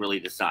can't really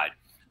decide.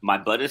 My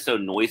butt is so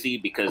noisy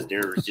because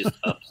there's just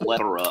a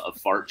plethora of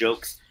fart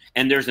jokes,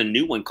 and there's a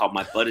new one called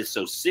My Butt Is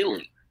So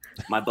Silly.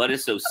 My Butt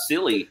Is So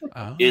Silly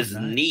is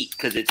nice. Neat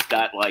because it's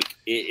got like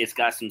it's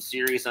got some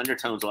serious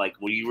undertones. Like,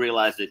 well, you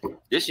realize that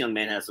this young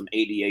man has some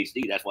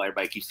ADHD. That's why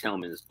everybody keeps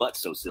telling him his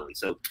butt's so silly.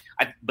 So,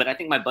 but I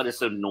think My Butt Is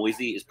So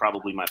Noisy is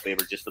probably my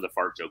favorite just for the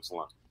fart jokes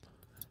alone.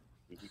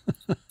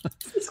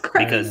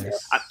 Because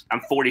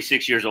I'm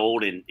 46 years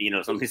old, and you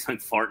know somebody's like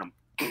farting,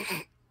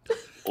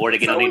 or to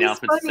get on the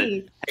announcement and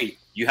say, "Hey,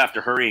 you have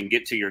to hurry and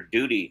get to your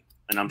duty,"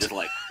 and I'm just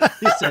like,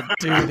 "He said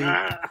duty."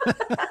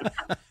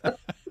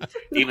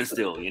 Even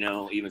still, you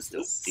know,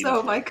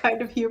 So my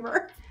kind of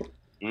humor.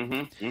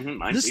 Mine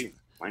too.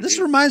 This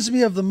reminds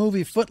me of the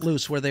movie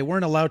Footloose, where they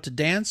weren't allowed to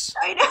dance.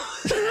 I know.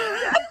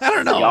 I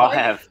don't know. Y'all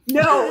have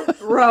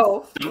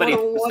bro.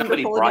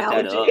 Somebody brought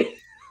that up.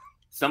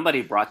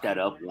 Somebody brought that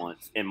up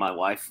once, and my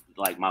wife's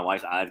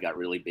eyes got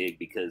really big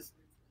because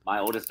my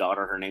oldest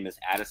daughter, her name is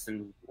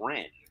Addison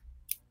Wren,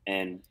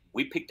 and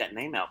we picked that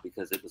name out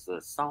because it was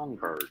a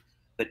songbird.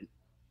 But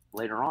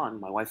later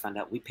on, my wife found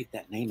out we picked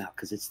that name out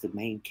because it's the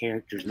main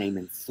character's name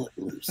in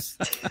Footloose.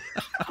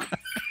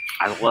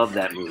 I love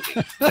that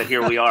movie, but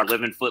here we are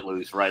living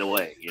Footloose right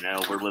away. You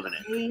know, we're living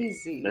it.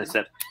 Easy.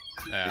 Instead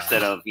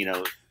of you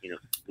know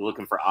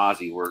looking for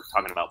Ozzy, we're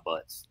talking about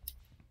butts.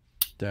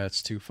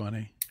 That's too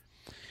funny.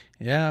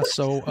 Yeah,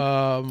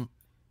 so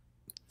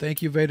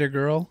thank you, Vader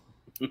Girl,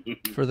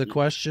 for the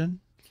question.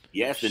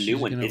 Yes, the new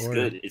one. It's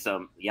good. It's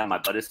My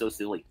Butt Is So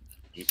Silly.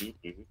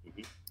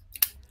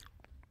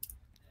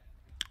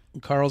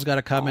 Carl's got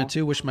a comment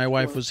too. Wish my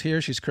wife was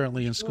here. She's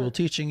currently in school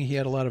teaching. She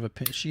had a lot of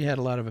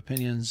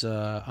opinions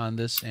on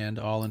this, and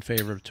all in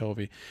favor of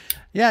Toby.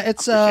 Yeah,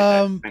 it's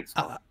Thanks,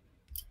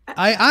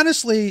 I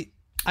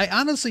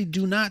honestly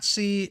do not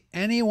see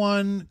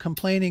anyone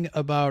complaining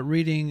about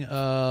reading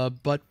a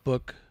butt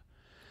book,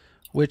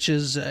 which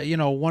is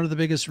one of the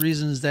biggest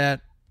reasons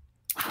that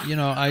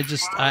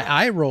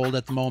I rolled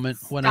at the moment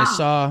when I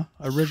saw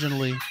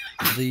originally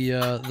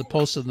the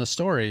post in the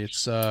story.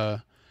 It's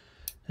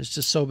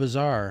just so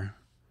bizarre.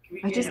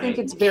 I just think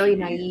it's very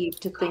naive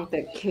to think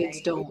that kids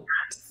don't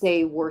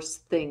say worse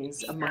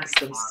things amongst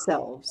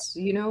themselves.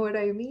 You know what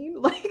I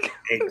mean? Like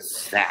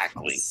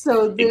exactly.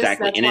 So that's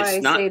and why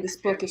I say this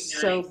book is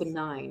so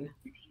benign.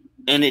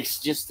 And it's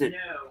just that,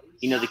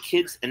 the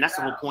kids, and that's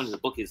the whole point of the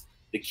book is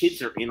the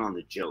kids are in on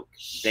the joke.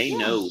 They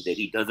know that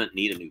he doesn't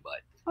need a new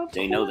butt.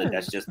 They know that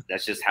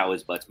that's just how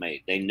his butt's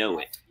made. They know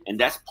it. And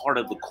that's part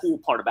of the cool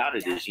part about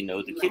it is,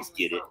 the kids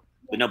get it,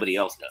 but nobody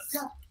else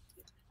does.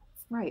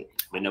 Right.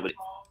 But nobody,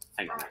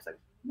 hang on a second.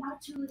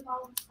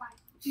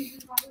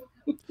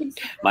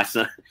 My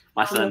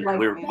son,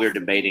 we're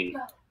debating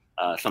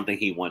something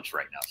he wants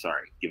right now.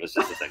 Sorry, give us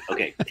just a second.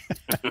 Okay,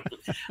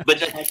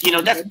 but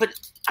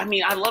I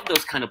mean, I love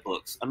those kind of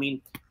books. I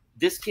mean,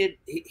 this kid,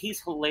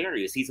 he's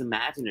hilarious. He's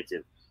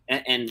imaginative,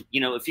 and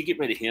if you get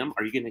rid of him,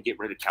 are you going to get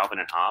rid of Calvin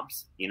and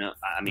Hobbes?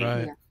 I mean,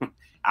 right.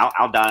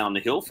 I'll die on the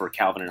hill for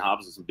Calvin and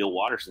Hobbes and Bill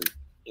Watterson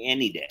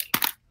any day,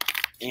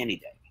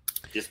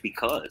 just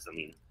because. I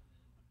mean.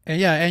 And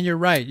yeah, and you're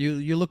right.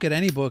 You look at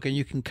any book and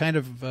you can kind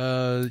of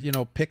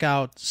pick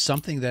out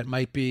something that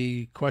might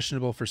be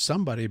questionable for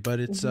somebody, but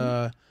it's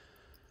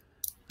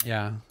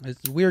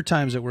it's weird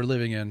times that we're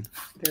living in.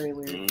 Very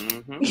weird.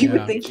 Mm-hmm. You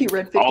would think he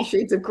read 50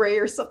 Shades of Grey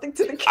or something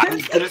to the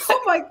kids.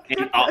 Oh my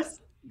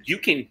goodness! You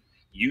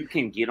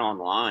can get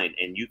online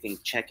and you can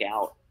check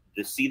out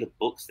to see the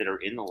books that are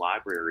in the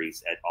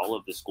libraries at all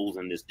of the schools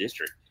in this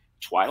district.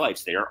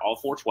 Twilight's there, all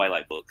 4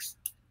 Twilight books.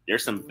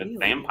 There's some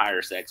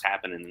vampire sex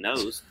happening in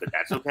those, but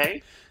that's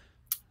okay.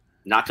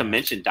 Not to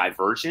mention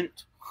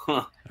Divergent.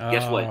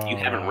 Guess what? You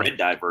haven't read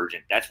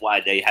Divergent. That's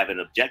why they haven't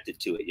objected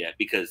to it yet,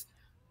 because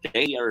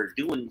they are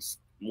doing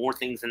more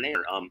things in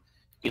there.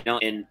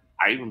 And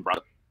I even brought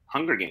up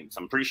Hunger Games.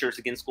 I'm pretty sure it's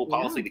against school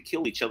policy to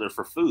kill each other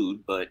for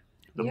food, but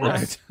the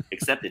books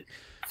accepted.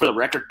 For the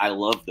record, I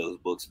love those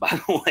books, by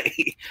the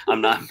way. I'm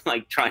not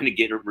like trying to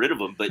get rid of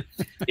them, but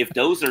if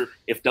those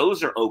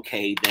are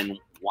okay, then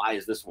why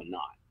is this one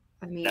not?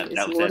 I mean,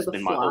 is Lord of the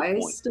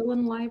Flies still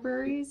in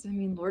libraries? I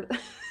mean, Lord.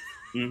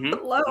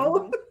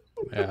 Hello.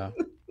 Yeah.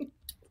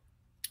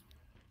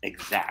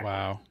 Exactly.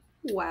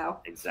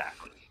 Wow.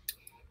 Exactly.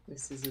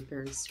 This is a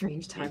very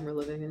strange time we're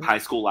living in. High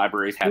school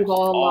libraries have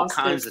all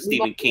kinds of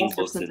Stephen King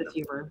books in them.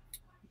 Humor.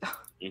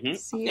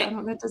 See,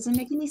 that doesn't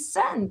make any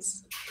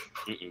sense.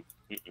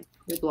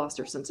 We've lost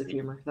our sense of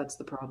humor. That's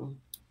the problem.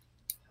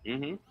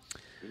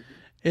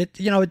 It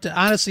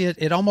honestly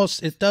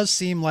it does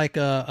seem like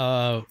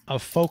a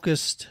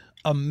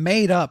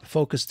made up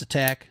focused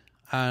attack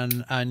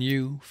on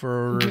you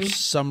for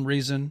some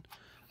reason.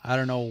 I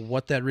don't know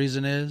what that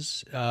reason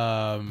is.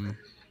 I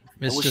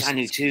wish I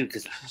knew too,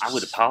 because I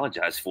would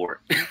apologize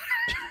for it.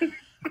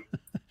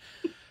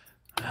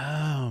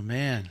 Oh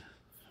man.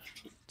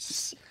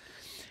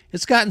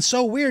 It's gotten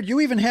so weird.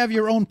 You even have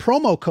your own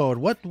promo code.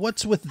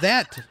 What's with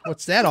that?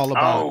 What's that all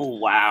about? Oh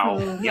wow,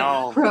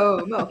 y'all!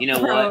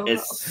 What?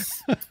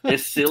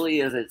 As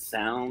silly as it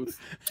sounds,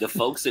 the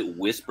folks at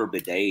Whisper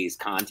Bidets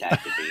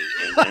contacted me,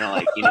 and they're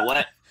like, "You know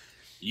what?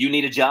 You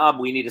need a job.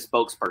 We need a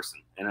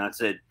spokesperson." And I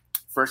said,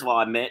 first of all,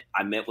 I met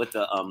with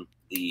the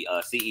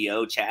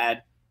CEO,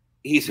 Chad.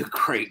 He's a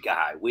great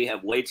guy. We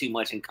have way too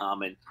much in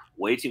common,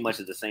 way too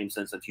much of the same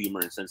sense of humor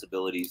and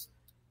sensibilities,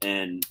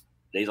 and.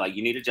 They's like,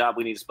 you need a job.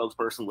 We need a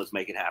spokesperson. Let's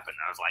make it happen. And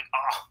I was like,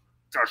 oh,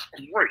 that's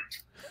great.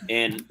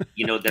 And,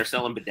 they're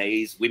selling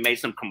bidets. We made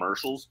some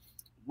commercials,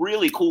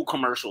 really cool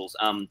commercials.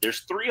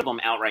 There's 3 of them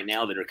out right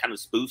now that are kind of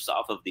spoofs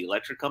off of the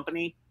electric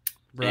company.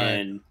 Right.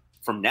 And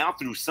from now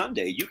through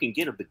Sunday, you can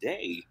get a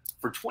bidet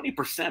for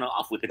 20%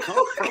 off with the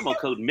promo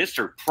code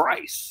Mr.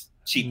 Price.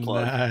 Cheap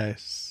plug.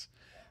 Nice.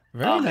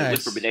 Very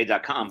nice. At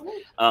whisperbidet.com.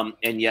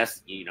 And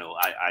yes,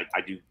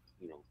 I do.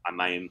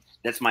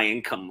 That's my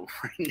income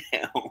right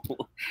now.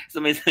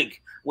 Somebody's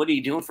like, what are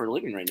you doing for a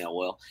living right now?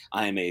 Well,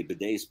 I am a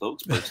bidet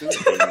spokesperson,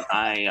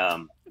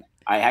 and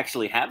I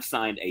actually have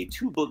signed a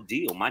 2-book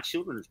deal. My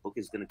children's book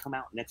is going to come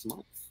out next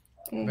month.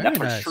 That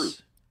part's true.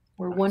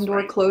 Where one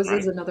door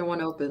closes, another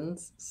one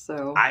opens.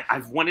 So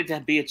I've wanted to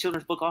be a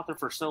children's book author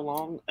for so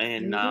long,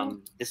 and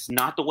it's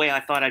not the way I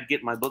thought I'd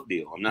get my book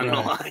deal. I'm not going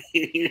to lie.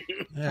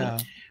 Yeah.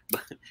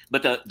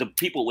 But the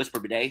people at Whisper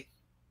Bidet,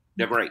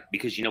 they're great,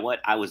 because you know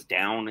what? I was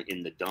down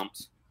in the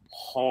dumps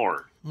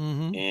hard.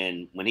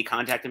 And when he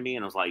contacted me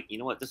and I was like, you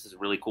know what? This is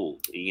really cool.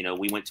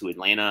 We went to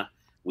Atlanta.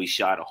 We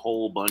shot a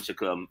whole bunch of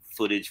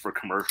footage for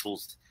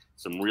commercials,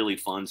 some really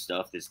fun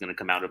stuff that's going to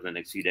come out over the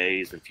next few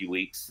days and few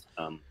weeks.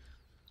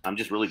 I'm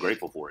just really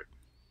grateful for it.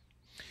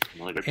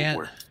 I'm really grateful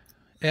for it.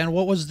 And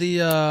what was the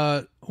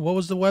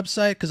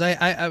website? Because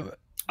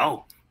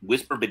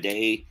Whisper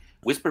Bidet,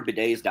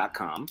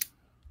 whisperbidets.com.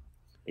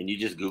 And you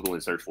just Google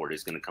and search for it.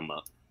 It's going to come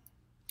up.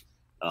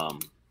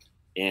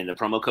 And the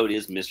promo code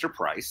is Mr.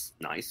 Price.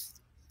 Nice.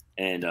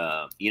 And,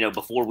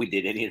 before we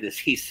did any of this,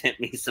 he sent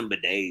me some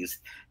bidets,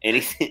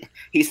 and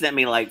he sent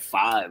me like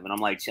 5. And I'm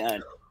like,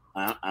 Chad,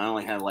 I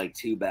only have like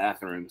 2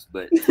 bathrooms,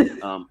 but,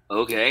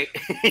 okay.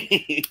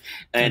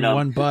 And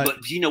one butt.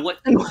 But you know what?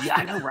 Yeah,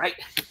 I know. Right.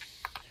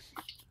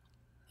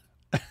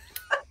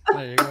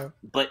 There you go.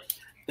 But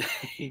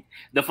the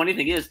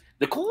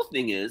cool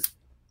thing is,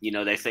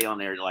 they say on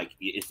there, like,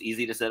 it's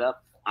easy to set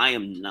up. I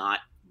am not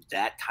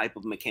that type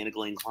of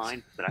mechanically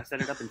inclined, but I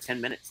set it up in 10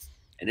 minutes.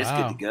 And it's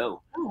good to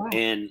go. Oh, wow.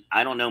 And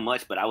I don't know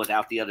much, but I was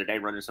out the other day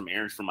running some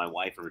errands for my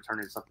wife and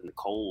returning something to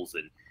Kohl's.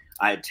 And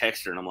I had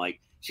texted her, and I'm like,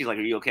 she's like,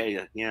 "Are you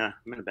okay?" Yeah,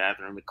 I'm in the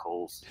bathroom at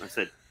Kohl's. I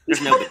said,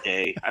 "There's no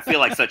bidet." I feel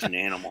like such an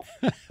animal.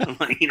 I'm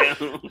like,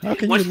 how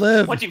can you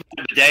live? Once you've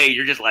got a bidet,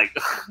 you're just like,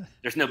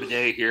 "There's no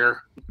bidet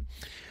here."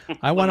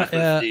 I want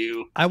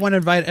to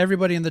invite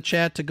everybody in the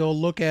chat to go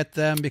look at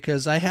them,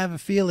 because I have a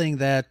feeling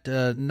that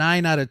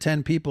 9 out of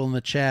 10 people in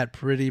the chat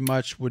pretty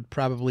much would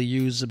probably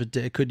use a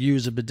bidet. Could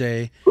use a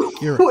bidet.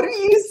 What are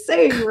you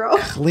saying, Ro?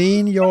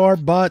 Clean your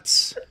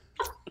butts.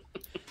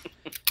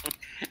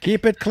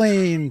 Keep it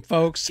clean,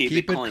 folks.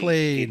 Keep it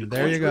clean.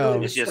 There you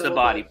go. It's just a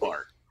body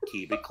part.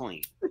 Keep it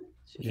clean.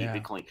 Keep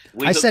it clean.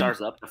 We hooked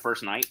ours up the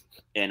first night,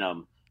 and I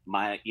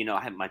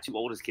have my 2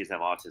 oldest kids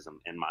have autism,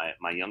 and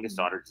my youngest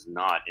daughter does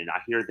not. And I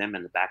hear them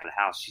in the back of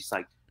the house. She's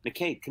like,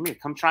 "McCade, come here,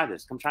 come try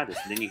this.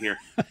 And then you hear,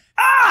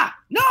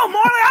 no,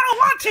 Marley, I don't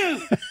want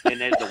to.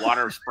 And then the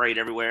water sprayed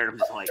everywhere. And I'm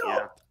just like,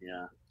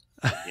 yeah.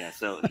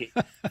 So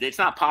it's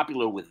not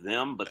popular with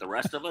them, but the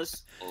rest of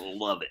us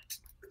love it.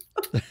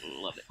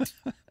 Love it.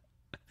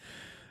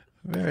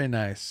 Very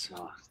nice.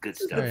 Oh, good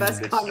stuff. The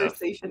best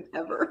conversation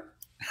ever.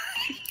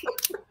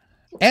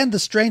 And the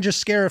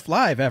strangest Scarif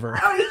live ever.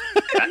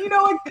 You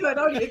know what? Good.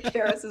 Oh, yeah,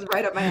 Karis is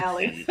right up my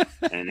alley.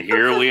 And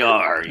here we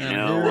are.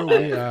 Here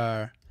we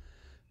are.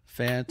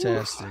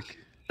 Fantastic.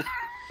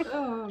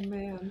 Oh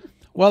man.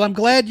 Well, I'm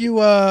glad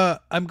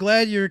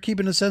you're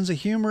keeping a sense of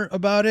humor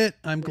about it.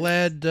 I'm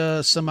glad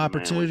some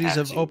opportunities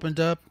have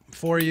opened up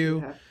for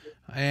you.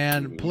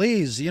 And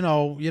please,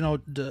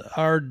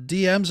 our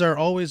DMs are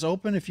always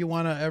open if you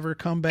want to ever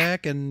come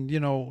back and,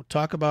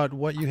 talk about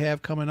what you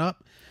have coming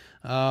up.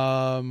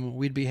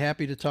 We'd be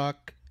happy to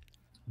talk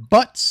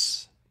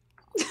butts.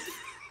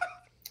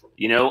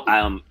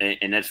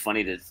 And that's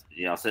funny that,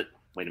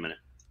 wait a minute.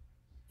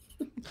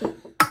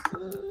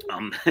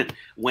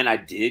 When I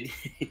did,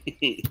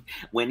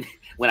 when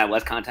I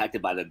was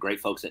contacted by the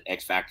great folks at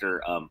X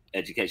Factor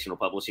Educational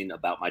Publishing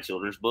about my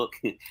children's book,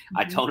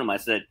 I told them, I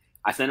sent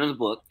them the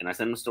book and I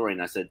sent them the story,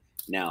 and I said,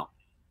 now,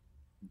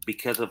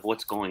 because of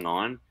what's going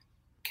on,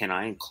 can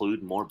I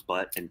include more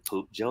butt and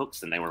poop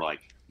jokes? And they were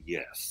like,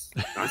 yes.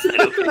 And I said,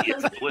 okay,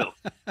 yes, I will.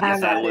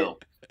 Yes, I will.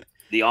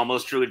 The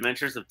Almost True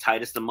Adventures of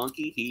Titus the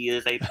Monkey. He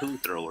is a poo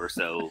thrower,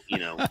 so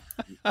it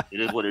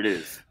is what it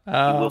is.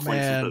 Oh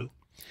man.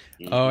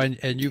 Oh,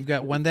 and you've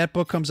got, when that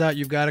book comes out,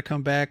 you've got to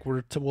come back.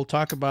 We'll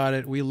talk about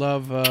it. We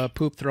love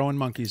poop throwing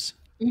monkeys.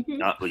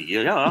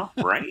 Yeah,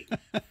 right.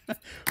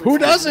 Who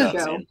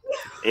doesn't?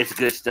 It's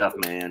good stuff,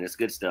 man. It's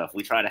good stuff.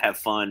 We try to have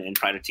fun and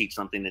try to teach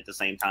something at the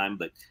same time,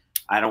 but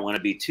I don't want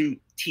to be too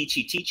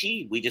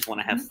teachy. We just want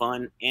to have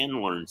fun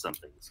and learn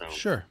something. So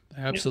sure,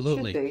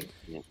 absolutely.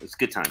 It's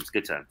good times.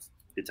 Good times.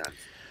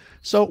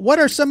 So, what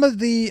are some of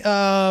the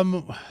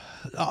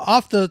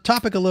off the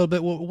topic a little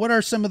bit? What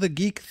are some of the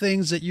geek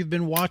things that you've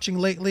been watching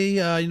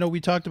lately? We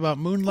talked about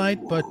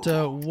Moonlight,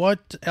 but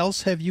what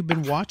else have you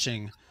been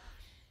watching?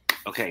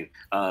 Okay,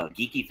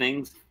 geeky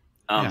things.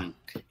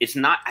 It's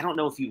not, I don't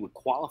know if you would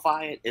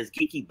qualify it as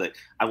geeky, but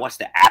I watched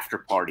the After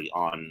Party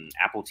on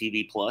Apple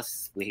TV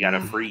Plus. We got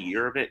a free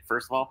year of it,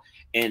 first of all,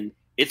 and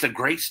it's a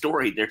great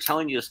story. They're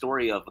telling you a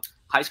story of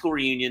high school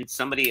reunion.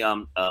 Somebody,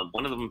 one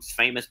of them's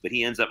famous, but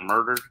he ends up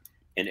murdered,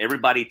 and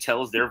everybody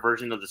tells their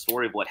version of the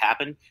story of what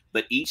happened,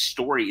 but each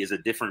story is a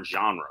different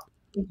genre.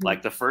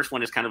 Like the first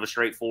one is kind of a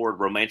straightforward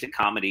romantic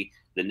comedy.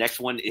 The next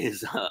one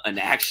is an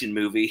action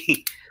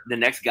movie. The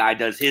next guy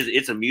does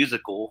it's a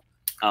musical.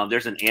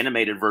 There's an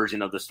animated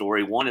version of the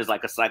story. One is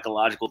like a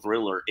psychological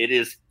thriller. It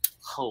is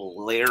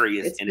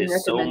hilarious and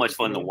it's so much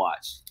fun to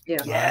watch. Yeah.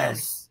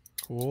 Yes.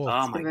 Cool.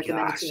 Oh my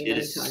gosh. It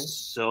is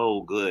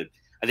so good.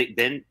 I think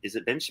Ben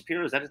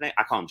Shapiro? Is that his name?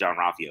 I call him John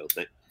Ralphio,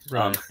 but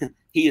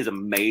he is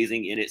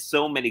amazing. And it's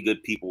so many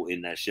good people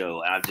in that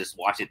show. And I've just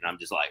watched it and I'm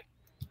just like,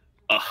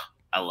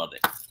 I love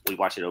it. We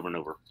watch it over and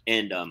over.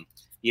 And,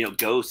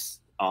 Ghosts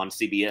on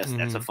CBS,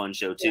 that's a fun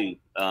show too.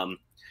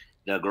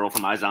 The girl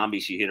from iZombie,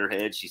 she hit her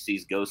head. She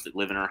sees ghosts that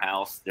live in her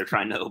house. They're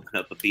trying to open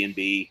up a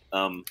B&B.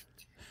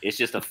 It's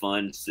just a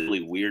fun,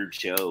 silly, weird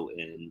show,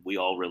 and we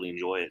all really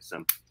enjoy it.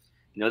 So,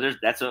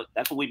 that's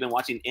what we've been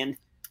watching. And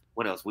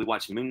what else? We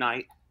watched Moon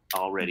Knight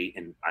already,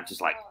 and I'm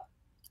just like,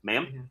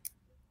 ma'am?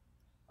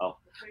 Oh.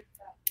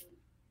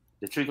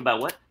 The truth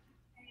about what?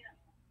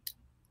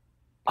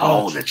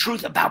 Oh, The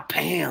Truth About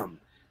Pam.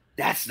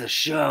 That's the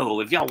show.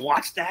 Have y'all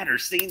watched that or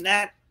seen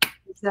that?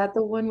 Is that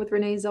the one with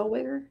Renee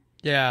Zellweger?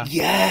 Yeah.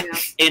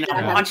 Yes. And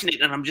I'm watching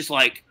it and I'm just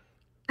like,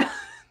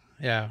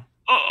 yeah.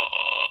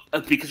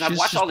 Because I've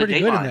watched all the Datelines.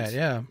 Good in that,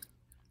 yeah.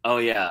 Oh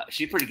yeah,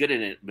 she's pretty good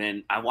in it,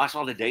 man. I watched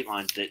all the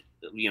Datelines that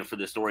for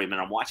the story, man.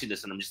 I'm watching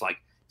this and I'm just like,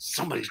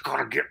 somebody's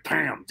gotta get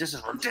Pam. This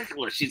is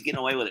ridiculous. She's getting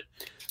away with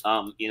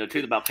it.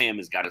 Truth About Pam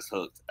has got us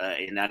hooked.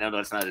 And I know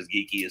that's not as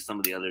geeky as some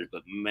of the others,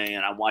 but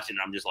man, I'm watching it.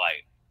 I'm just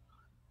like,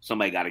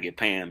 somebody got to get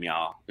Pam,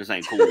 y'all. This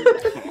ain't cool.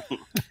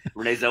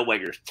 Renee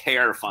Zellweger is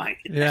terrifying.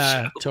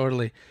 Yeah,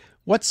 totally.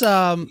 What's the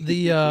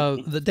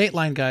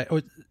Dateline guy?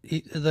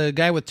 The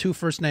guy with 2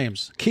 first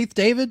names? Keith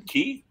David?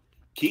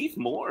 Keith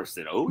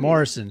Morrison. Oh,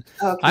 Morrison.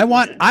 Yeah.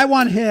 Okay. I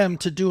want him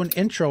to do an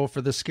intro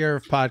for the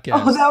Scarif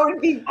podcast. Oh, that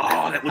would be.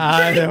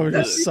 That would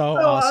be so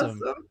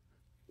awesome.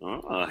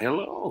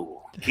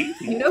 Hello, Keith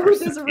Morrison. You know who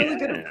does a really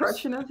good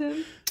impression of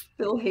him?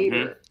 Bill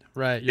Hader.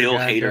 Right. Bill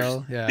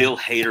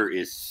Hader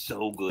is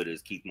so good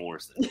as Keith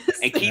Morrison.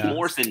 And Keith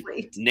Morrison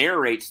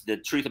narrates the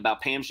Truth About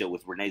Pam show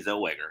with Renee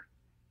Zellweger.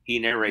 He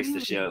narrates the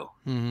show.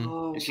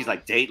 Mm-hmm. And she's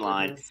like,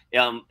 Dateline.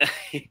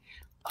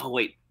 Oh,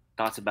 wait.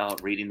 Thoughts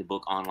about reading the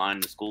book online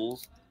in the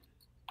schools?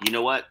 You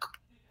know what?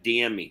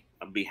 DM me.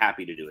 I'd be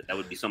happy to do it. That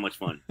would be so much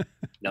fun.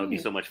 That would be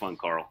so much fun,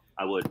 Carl.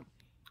 I would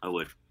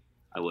love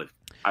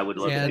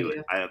to do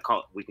it.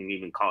 We can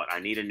even call it I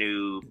Need a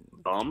New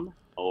Bum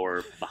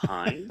or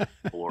Behind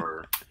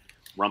or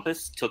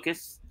Rumpus,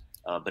 Tookus,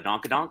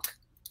 Badonkadonk.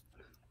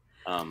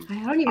 I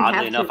don't even oddly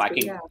have enough, kids, I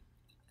can. yeah.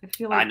 I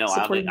feel like I know.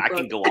 I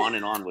can go on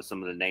and on with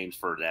some of the names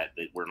for that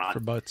we're not for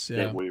butts.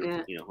 Yeah. That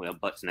we're we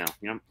have butts now.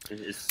 You know,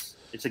 it's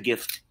a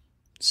gift.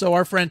 So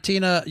our friend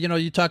Tina,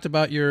 you talked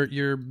about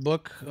your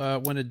book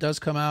when it does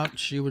come out.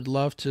 She would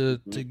love to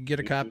get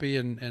a copy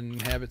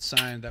and have it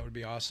signed. That would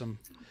be awesome.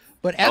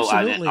 But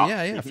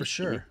absolutely, for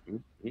sure.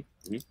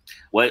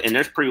 Well, and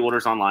there's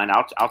pre-orders online.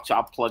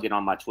 I'll plug it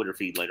on my Twitter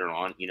feed later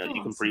on. You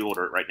can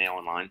pre-order it right now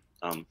online.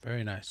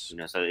 Very nice.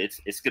 So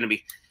it's going to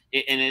be,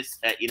 and it's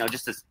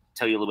just to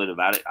tell you a little bit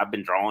about it. I've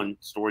been drawing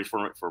stories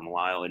for it for a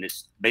while, and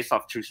it's based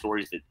off true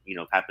stories that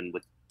happened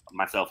with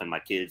myself and my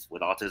kids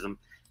with autism.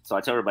 So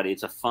I tell everybody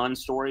it's a fun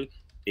story.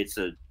 It's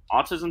an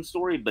autism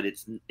story, but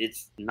it's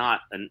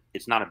not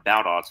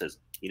about autism.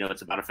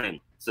 It's about a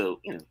family.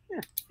 So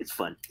it's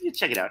fun. You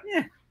check it out.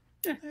 Yeah,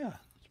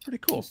 it's pretty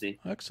cool.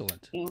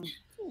 Excellent.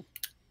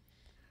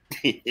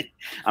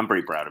 I'm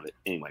pretty proud of it.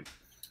 Anyway,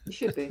 you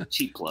should be.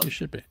 Cheap plug. You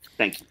should be.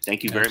 Thank you.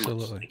 Thank you very much.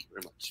 Absolutely. Thank you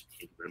very much.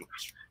 Thank you very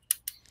much.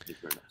 Thank you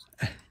very much.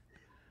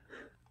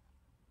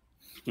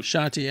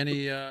 Shanti,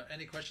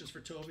 any questions for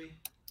Toby?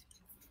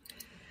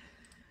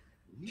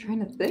 I'm trying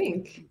to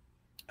think.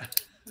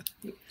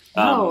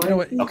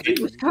 Okay.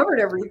 We've covered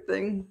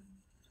everything.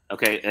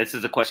 Okay, this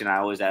is a question I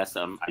always ask.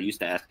 I used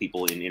to ask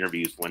people in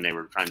interviews when they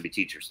were trying to be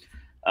teachers.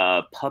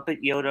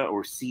 Puppet Yoda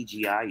or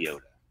CGI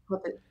Yoda?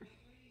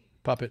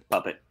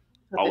 Puppet.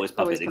 Always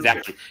puppet.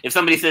 Exactly. If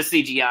somebody says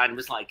CGI, I'm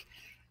just like,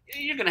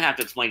 you're gonna have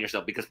to explain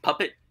yourself because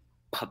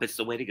puppet's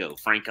the way to go.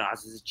 Frank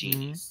Oz is a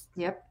genius.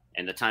 Mm-hmm. Yep.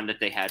 And the time that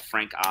they had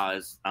Frank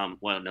Oz,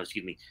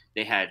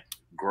 they had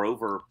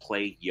Grover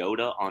play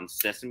Yoda on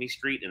Sesame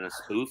Street in a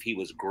spoof. He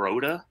was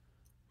Groda,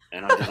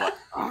 and I'm just like,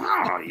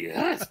 oh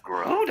yes,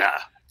 Groda.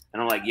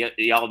 And I'm like, yeah,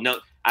 y'all know.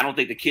 I don't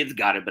think the kids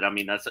got it, but I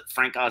mean, that's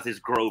Frank Oz is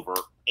Grover,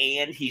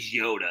 and he's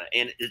Yoda,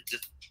 and it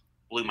just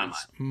blew my mind.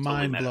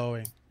 Mind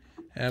blowing.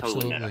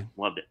 Absolutely. Totally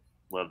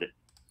loved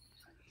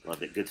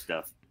it. Good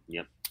stuff.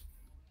 Yep.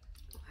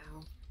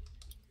 Wow.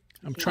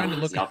 I'm trying to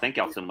look. Thank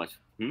y'all so much.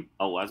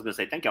 Oh, I was going to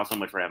say thank y'all so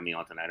much for having me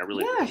on tonight. I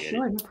really appreciate it.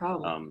 No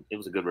problem. It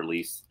was a good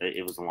release.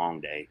 It was a long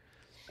day.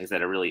 Like I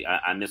said,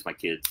 I miss my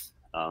kids.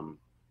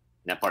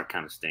 That part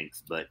kind of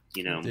stinks, but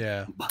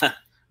yeah.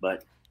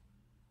 But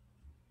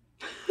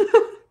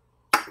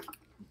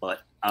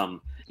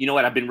you know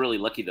what? I've been really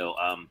lucky though.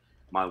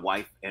 My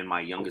wife and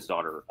my youngest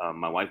daughter.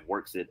 My wife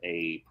works at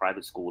a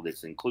private school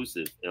that's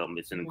inclusive.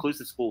 It's an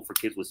inclusive school for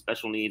kids with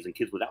special needs and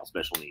kids without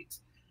special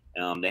needs.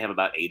 They have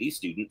about 80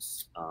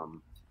 students.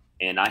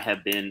 And I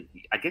have been,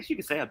 I guess you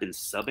could say I've been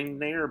subbing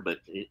there, but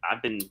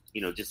I've been,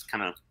 just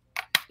kind of,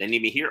 they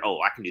need me here. Oh,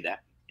 I can do that.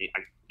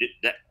 I did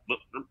that.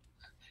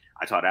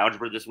 I taught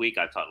algebra this week.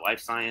 I taught life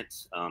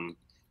science.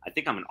 I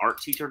think I'm an art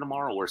teacher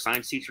tomorrow or a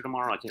science teacher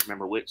tomorrow. I can't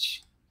remember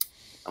which.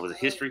 I was a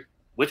history.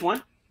 Which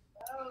one?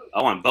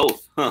 Oh, I'm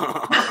both.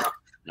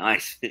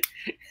 Nice.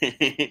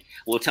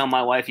 We'll tell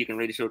my wife you can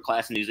read it to a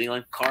class in New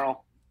Zealand.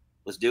 Carl,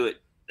 let's do it.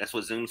 That's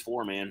what Zoom's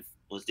for, man.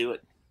 Let's do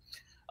it.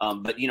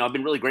 But I've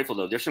been really grateful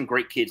though. There's some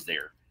great kids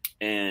there,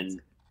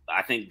 and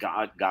I think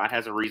God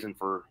has a reason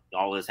for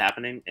all this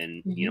happening.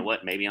 And you know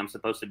what? Maybe I'm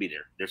supposed to be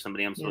there. There's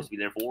somebody I'm supposed to be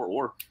there for,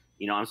 or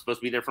I'm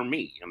supposed to be there for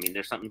me. I mean,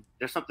 there's something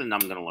I'm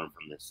going to learn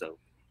from this. So,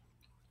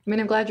 I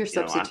mean, I'm glad you're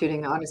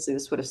substituting. Honestly,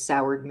 this would have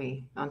soured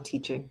me on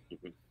teaching.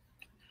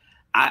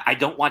 I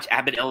don't watch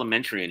Abbott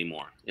Elementary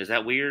anymore. Is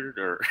that weird?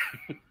 Or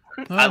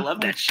I love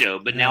that show,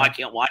 but now I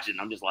can't watch it.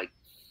 And I'm just like,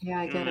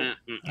 yeah, I get it.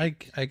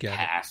 I get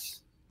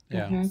pass. It.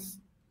 Yeah. Pass.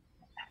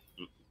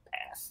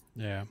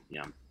 Yeah.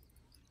 Yeah.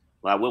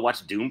 Well, I will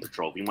watch Doom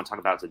Patrol. If you want to talk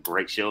about it's a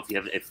great show.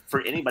 If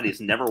for anybody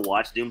who's never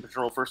watched Doom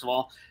Patrol, first of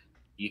all,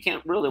 you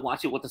can't really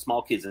watch it with the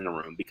small kids in the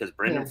room because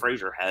Brendan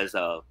Fraser has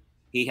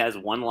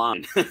one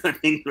line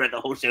throughout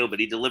the whole show, but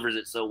he delivers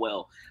it so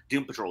well.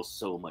 Doom Patrol is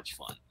so much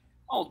fun.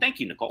 Oh, thank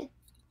you, Nicole.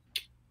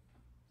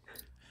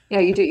 Yeah,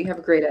 you do. You have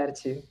a great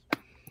attitude.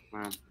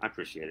 Well, I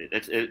appreciate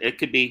it. It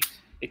could be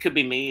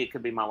me. It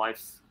could be my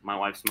wife's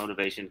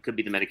motivation. It could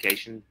be the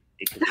medication.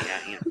 It could be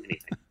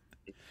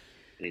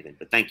anything.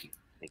 But thank you.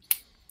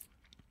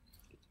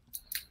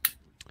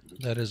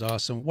 That is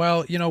awesome.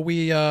 Well,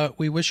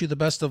 we wish you the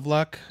best of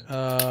luck.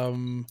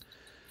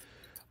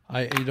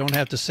 You don't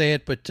have to say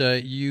it, but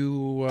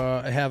you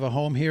have a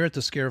home here at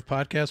the Scarif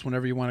Podcast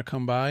whenever you want to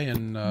come by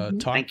and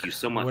talk. Thank you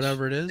so much.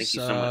 Whatever it is, thank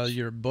you so much.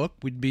 Your book,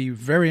 we'd be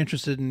very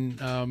interested in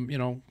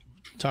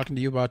talking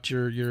to you about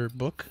your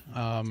book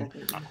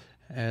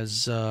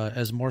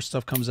as more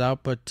stuff comes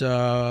out.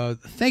 But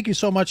thank you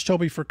so much,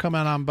 Toby, for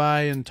coming on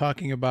by and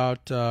talking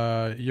about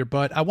your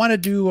butt. I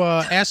wanted to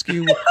ask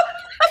you.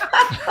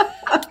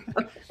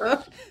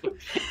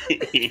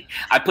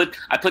 I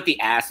put the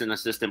ass in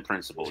assistant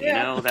principal. You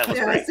know, that was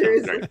great. That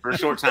was great. For a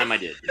short time, I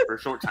did. For a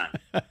short time,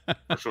 I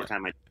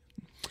did.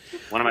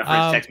 One of my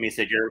friends texted me and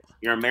said,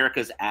 "You're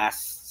America's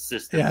ass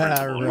assistant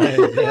principal." Right.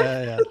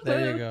 Yeah.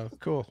 There you go.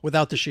 Cool.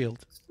 Without the shield.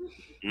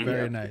 Mm-hmm.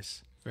 Very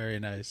nice. Very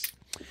nice.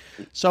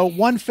 So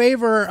one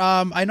favor,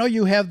 I know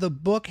you have the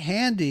book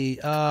handy.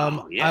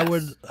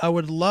 Yes. I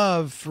would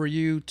love for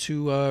you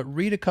to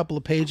read a couple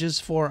of pages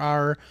for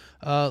our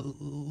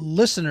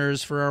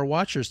listeners, for our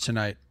watchers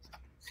tonight.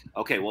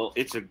 Okay, well,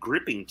 it's a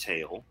gripping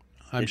tale.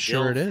 I'm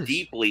sure it is.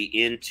 Deeply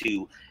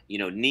into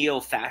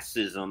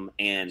neo-fascism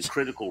and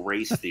critical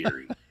race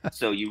theory.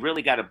 So you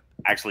really got to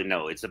actually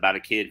know. It's about a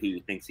kid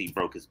who thinks he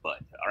broke his butt.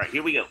 All right,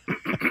 here we go.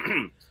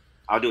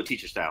 I'll do it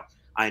teacher style.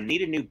 I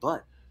Need a New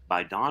Butt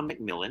by Don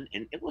McMillan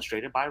and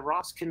illustrated by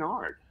Ross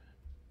Kennard.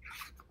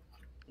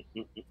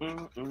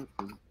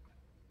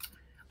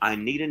 I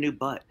need a new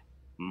butt.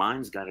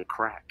 Mine's got a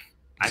crack.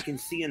 I can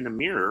see in the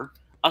mirror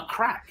a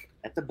crack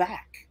at the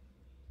back.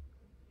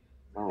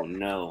 Oh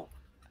no.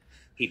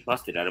 He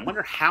busted out. I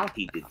wonder how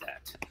he did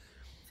that.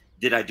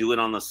 Did I do it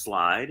on the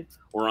slide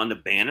or on the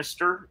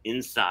banister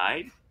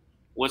inside?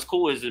 What's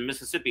cool is in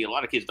Mississippi, a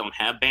lot of kids don't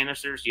have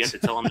banisters. You have to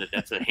tell them that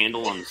that's a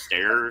handle on the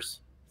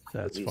stairs.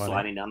 That's funny.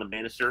 Sliding down the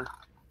banister.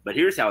 But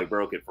here's how he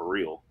broke it for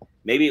real.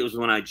 Maybe it was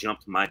when I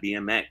jumped my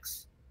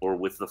BMX or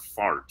with the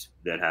fart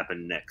that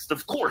happened next.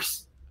 Of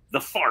course, the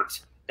fart.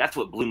 That's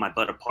what blew my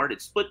butt apart.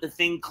 It split the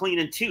thing clean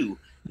in two.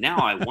 Now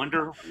I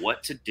wonder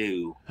what to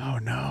do. Oh,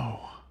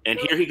 no. And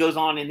here he goes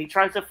on and he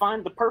tries to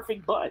find the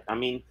perfect butt. I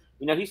mean,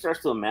 he starts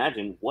to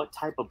imagine what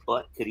type of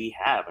butt could he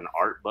have? An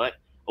art butt?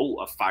 Oh,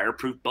 a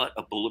fireproof butt,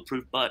 a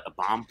bulletproof butt, a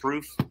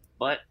bomb-proof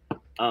butt.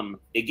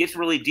 It gets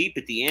really deep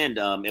at the end.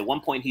 At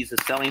one point, he's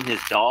selling his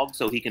dog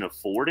so he can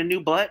afford a new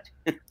butt.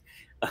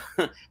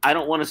 I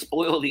don't want to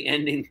spoil the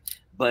ending,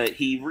 but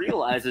he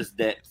realizes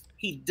that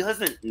he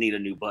doesn't need a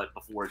new butt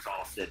before it's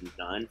all said and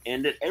done,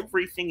 and that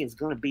everything is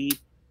going to be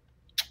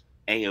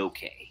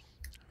A-okay.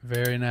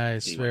 Very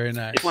nice. Anyway, very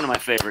nice. It's one of my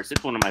favorites.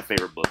 It's one of my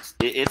favorite books.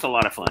 It's a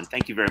lot of fun.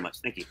 Thank you very much.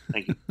 Thank you.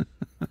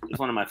 It's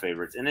one of my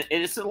favorites, and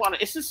it's a lot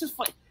of. It's just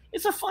fun.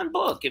 It's a fun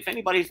book. If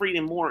anybody's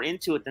reading more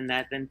into it than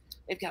that, then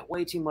they've got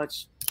way too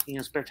much,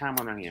 spare time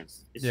on their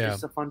hands. It's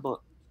just a fun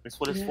book. That's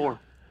what it's for.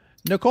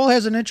 Nicole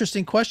has an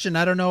interesting question.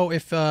 I don't know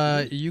if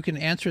you can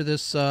answer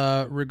this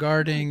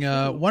regarding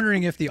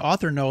wondering if the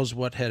author knows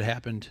what had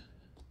happened.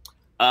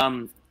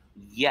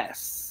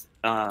 Yes.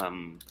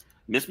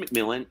 Miss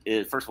McMillan,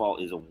 first of all,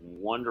 is a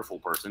wonderful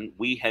person.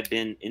 We had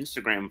been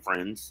Instagram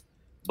friends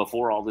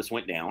before all this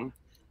went down.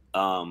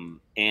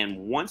 And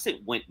once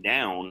it went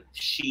down,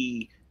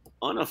 she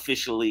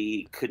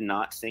unofficially could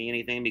not say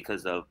anything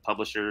because of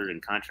publisher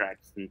and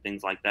contracts and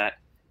things like that.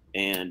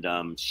 And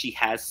she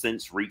has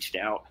since reached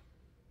out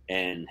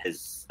and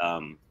has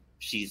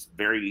she's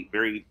been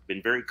very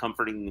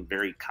comforting and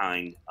very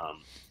kind.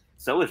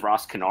 So is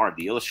Ross Kennard,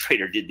 the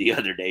illustrator, did the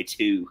other day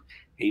too.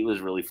 He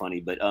was really funny,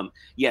 but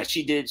yeah,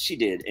 she did,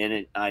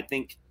 and I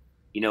think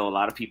a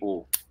lot of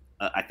people.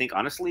 I think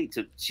honestly,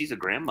 she's a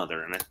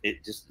grandmother, and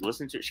it just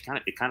listening to it,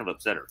 it kind of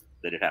upset her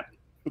that it happened.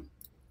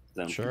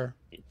 So, sure.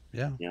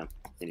 Yeah.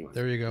 Anyway,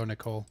 there you go,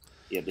 Nicole.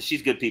 Yeah, but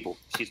she's good people.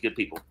 She's good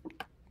people.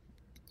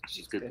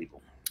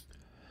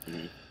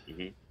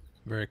 Mm-hmm.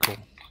 Very cool.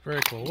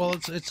 Very cool. Well,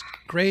 it's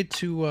great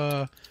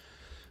to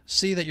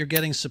see that you're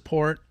getting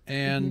support,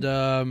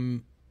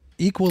 and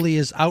equally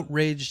as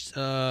outraged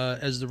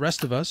as the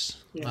rest of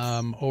us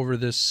over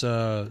this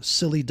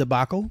silly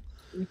debacle.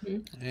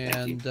 Mm-hmm.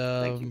 And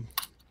Thank you.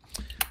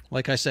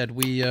 Like I said,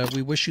 we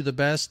wish you the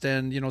best.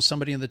 And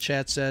somebody in the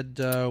chat said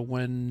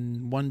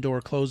when one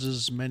door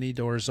closes, many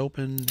doors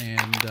open,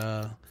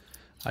 and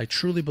I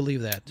truly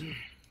believe that.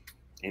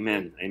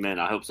 Amen.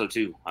 I hope so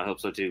too. But I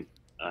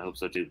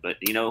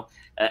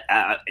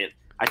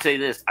say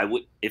this: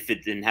 if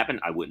it didn't happen,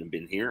 I wouldn't have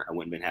been here. I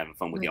wouldn't have been having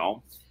fun with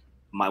y'all.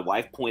 My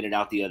wife pointed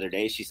out the other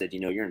day. She said,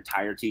 your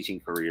entire teaching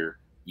career,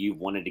 you've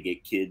wanted to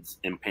get kids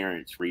and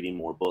parents reading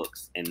more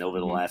books. And over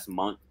the last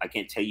month, I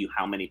can't tell you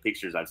how many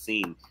pictures I've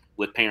seen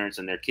with parents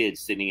and their kids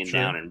sitting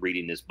down and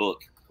reading this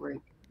book. Right.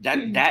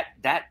 That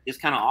is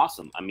kind of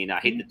awesome. I mean, I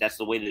hate that that's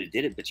the way that it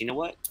did it, but you know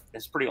what?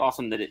 That's pretty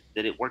awesome that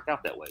it worked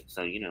out that way.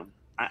 So,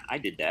 I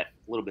did that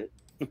a little bit.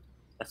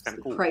 That's kind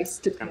of cool. Price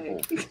to pay.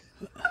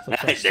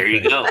 There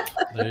you go.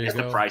 It's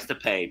the price to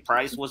pay.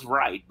 Price was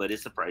right, but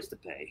it's the price to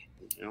pay.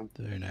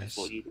 Very nice.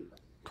 What you do.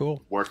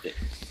 Cool. Worth it.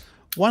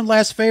 One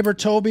last favor,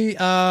 Toby.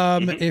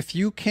 If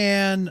you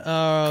can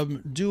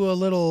do a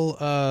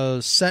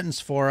little sentence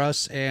for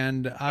us,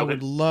 and I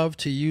would love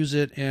to use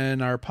it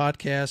in our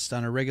podcast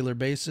on a regular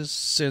basis,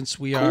 since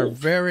we are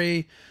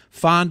very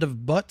fond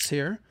of butts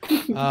here.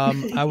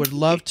 I would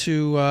love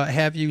to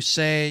have you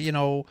say,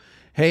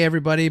 hey,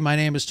 everybody, my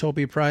name is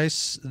Toby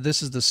Price.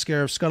 This is the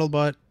Scarif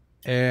Scuttlebutt,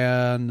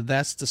 and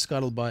that's the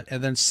Scuttlebutt.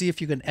 And then see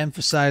if you can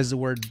emphasize the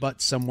word butt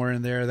somewhere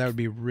in there. That would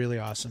be really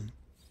awesome.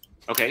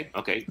 Okay.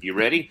 You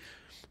ready?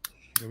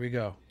 Here we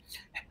go.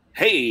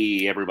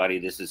 Hey, everybody,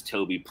 this is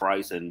Toby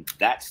Price, and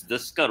that's the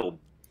Scuttlebutt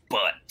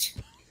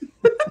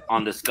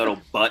on the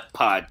Scuttlebutt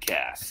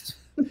podcast.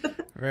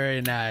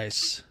 Very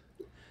nice.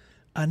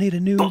 I need a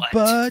new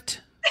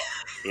butt.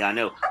 Yeah, I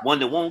know. One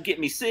that won't get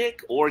me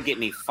sick or get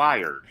me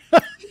fired.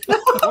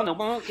 One that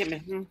won't get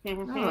me...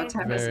 it's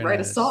time to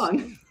write a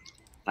song.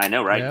 I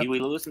know, right? Yep. Huey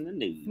Lewis and the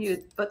News. Need a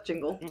butt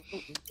jingle.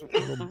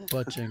 Little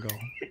butt jingle.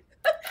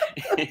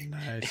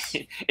 Nice.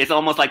 It's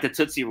almost like the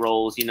Tootsie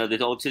Rolls, the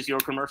old Tootsie Roll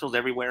commercials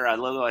everywhere.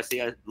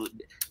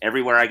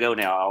 Everywhere I go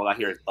now, all I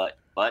hear is butt.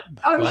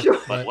 I'm sure.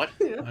 But what?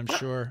 I'm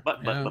sure.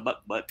 But.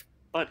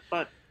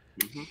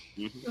 Mm-hmm.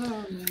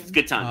 Oh, it's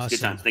good times. Awesome. Good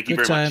times. Thank you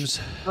good very times.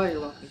 much. Oh, you're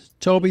welcome.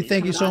 Toby,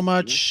 thank you so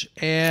much.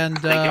 And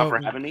thank y'all for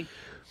having me.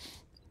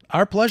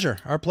 Our pleasure.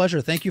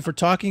 Thank you for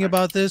talking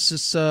about this.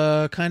 It's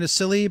kind of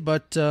silly,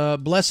 but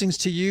blessings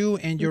to you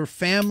and your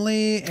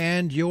family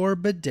and your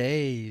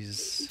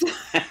bidets.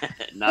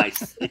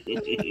 Nice.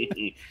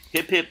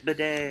 Hip, hip,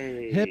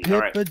 bidet. Hip,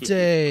 hip, right.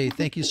 Bidet.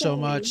 Thank you so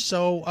much.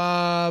 So,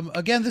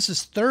 again, this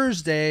is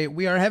Thursday.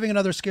 We are having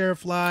another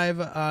Scarif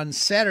Live on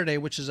Saturday,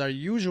 which is our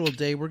usual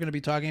day. We're going to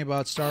be talking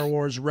about Star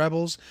Wars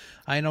Rebels.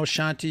 I know,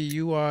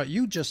 Shanti,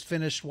 you just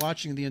finished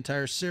watching the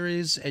entire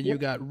series, and you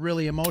got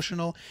really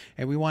emotional,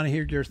 and we want to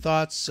hear your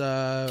thoughts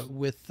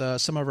with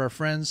some of our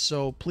friends.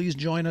 So please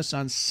join us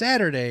on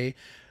Saturday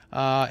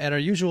at our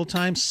usual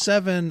time,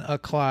 7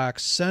 o'clock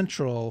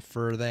Central,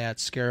 for that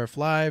Scarif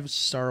Live,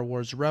 Star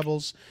Wars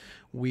Rebels.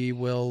 We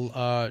will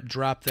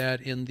drop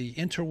that in the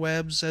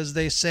interwebs, as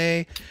they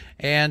say.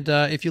 And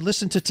if you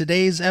listen to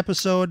today's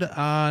episode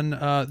on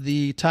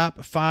the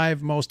top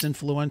 5 most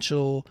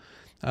influential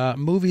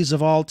movies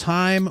of all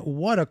time,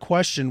 what a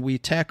question. We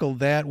tackled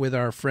that with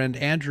our friend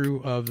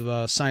Andrew of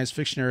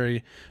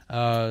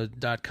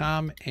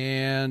sciencefictionary.com,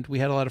 and we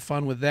had a lot of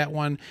fun with that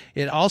one.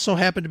 It also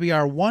happened to be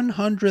our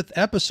 100th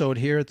episode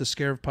here at the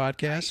Scarif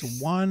Podcast.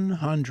 Nice.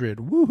 100.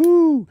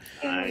 Woohoo!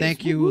 Nice.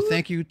 Thank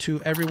you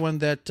to everyone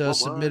that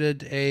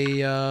submitted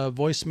a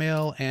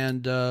voicemail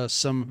and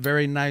some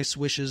very nice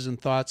wishes and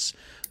thoughts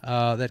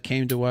that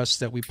came to us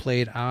that we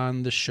played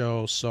on the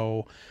show.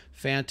 So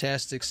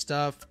fantastic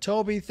stuff.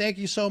 Toby, thank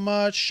you so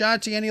much.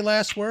 Shanti, any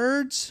last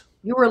words?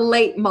 You were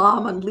late,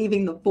 Mom, on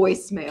leaving the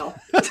voicemail.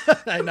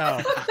 I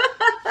know.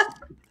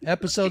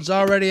 Episode's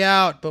already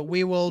out, but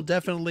we will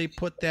definitely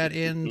put that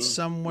in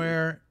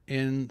somewhere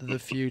in the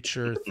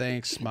future.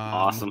 Thanks, Mom.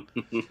 Awesome.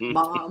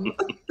 Mom.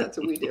 That's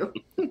what we do.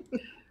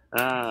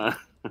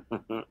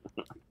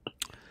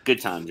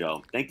 Good time,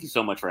 Joe. Thank you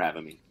so much for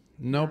having me.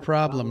 No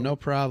problem.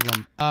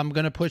 I'm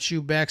going to put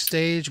you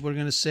backstage. We're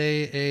going to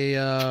say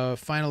a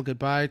final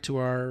goodbye to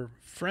our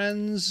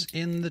friends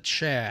in the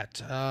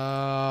chat.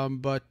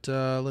 But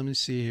let me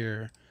see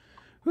here.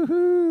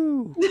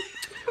 Woohoo!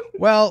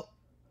 Well,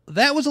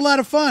 that was a lot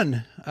of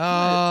fun.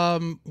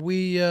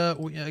 We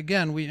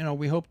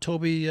hope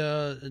Toby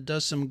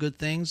does some good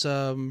things.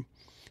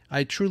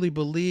 I truly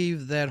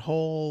believe that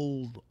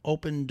whole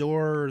open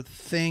door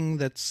thing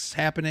that's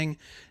happening,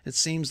 it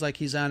seems like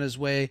he's on his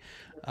way.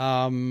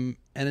 And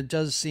it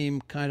does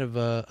seem kind of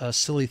a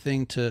silly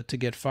thing to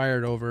get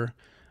fired over.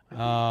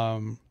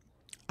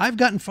 I've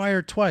gotten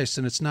fired twice,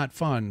 and it's not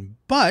fun.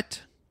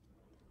 But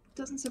it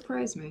doesn't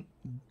surprise me.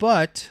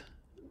 But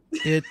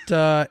it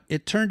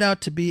turned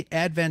out to be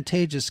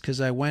advantageous because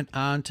I went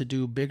on to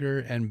do bigger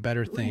and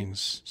better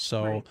things.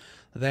 So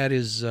that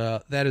is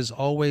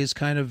always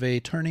kind of a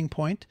turning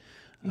point.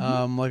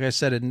 Like I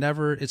said,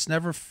 it's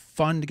never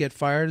fun to get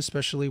fired,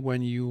 especially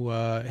when you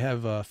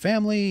have a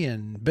family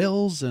and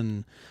bills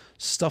and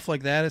stuff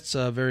like that. It's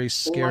a very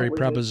scary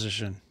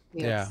proposition.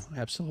 Yes.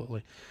 Yeah,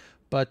 absolutely.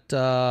 But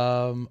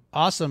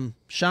awesome.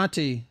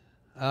 Shanti,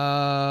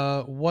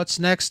 what's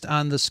next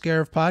on the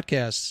Scarif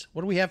Podcast?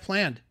 What do we have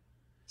planned?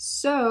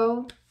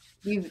 So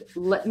you've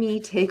let me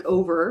take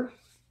over,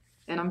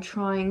 and I'm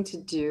trying to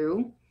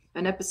do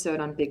an episode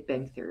on Big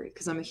Bang Theory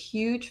because I'm a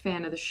huge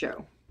fan of the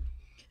show.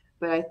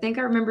 But I think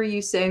I remember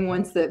you saying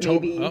once that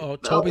maybe...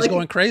 Toby's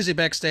going crazy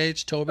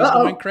backstage. Toby's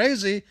going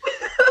crazy.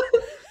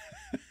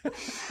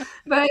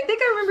 But I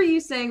think I remember you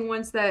saying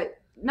once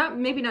that,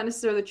 maybe not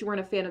necessarily that you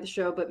weren't a fan of the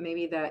show, but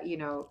maybe that,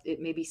 it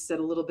maybe set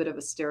a little bit of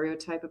a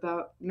stereotype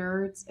about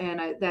nerds. And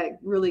that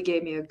really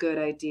gave me a good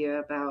idea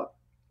about,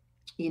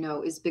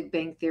 is Big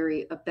Bang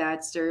Theory a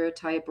bad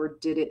stereotype, or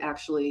did it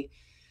actually...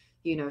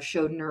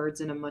 show nerds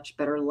in a much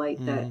better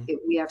light, that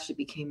we actually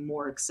became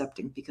more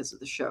accepting because of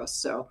the show.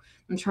 So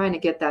I'm trying to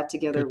get that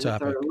together with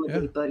our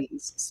lovely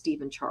buddies,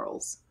 Steve and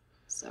Charles.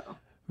 So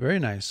very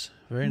nice.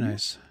 Very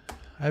nice.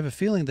 I have a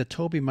feeling that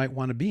Toby might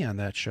want to be on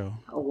that show.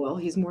 Oh, well,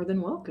 he's more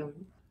than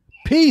welcome.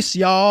 Peace,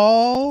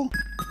 y'all.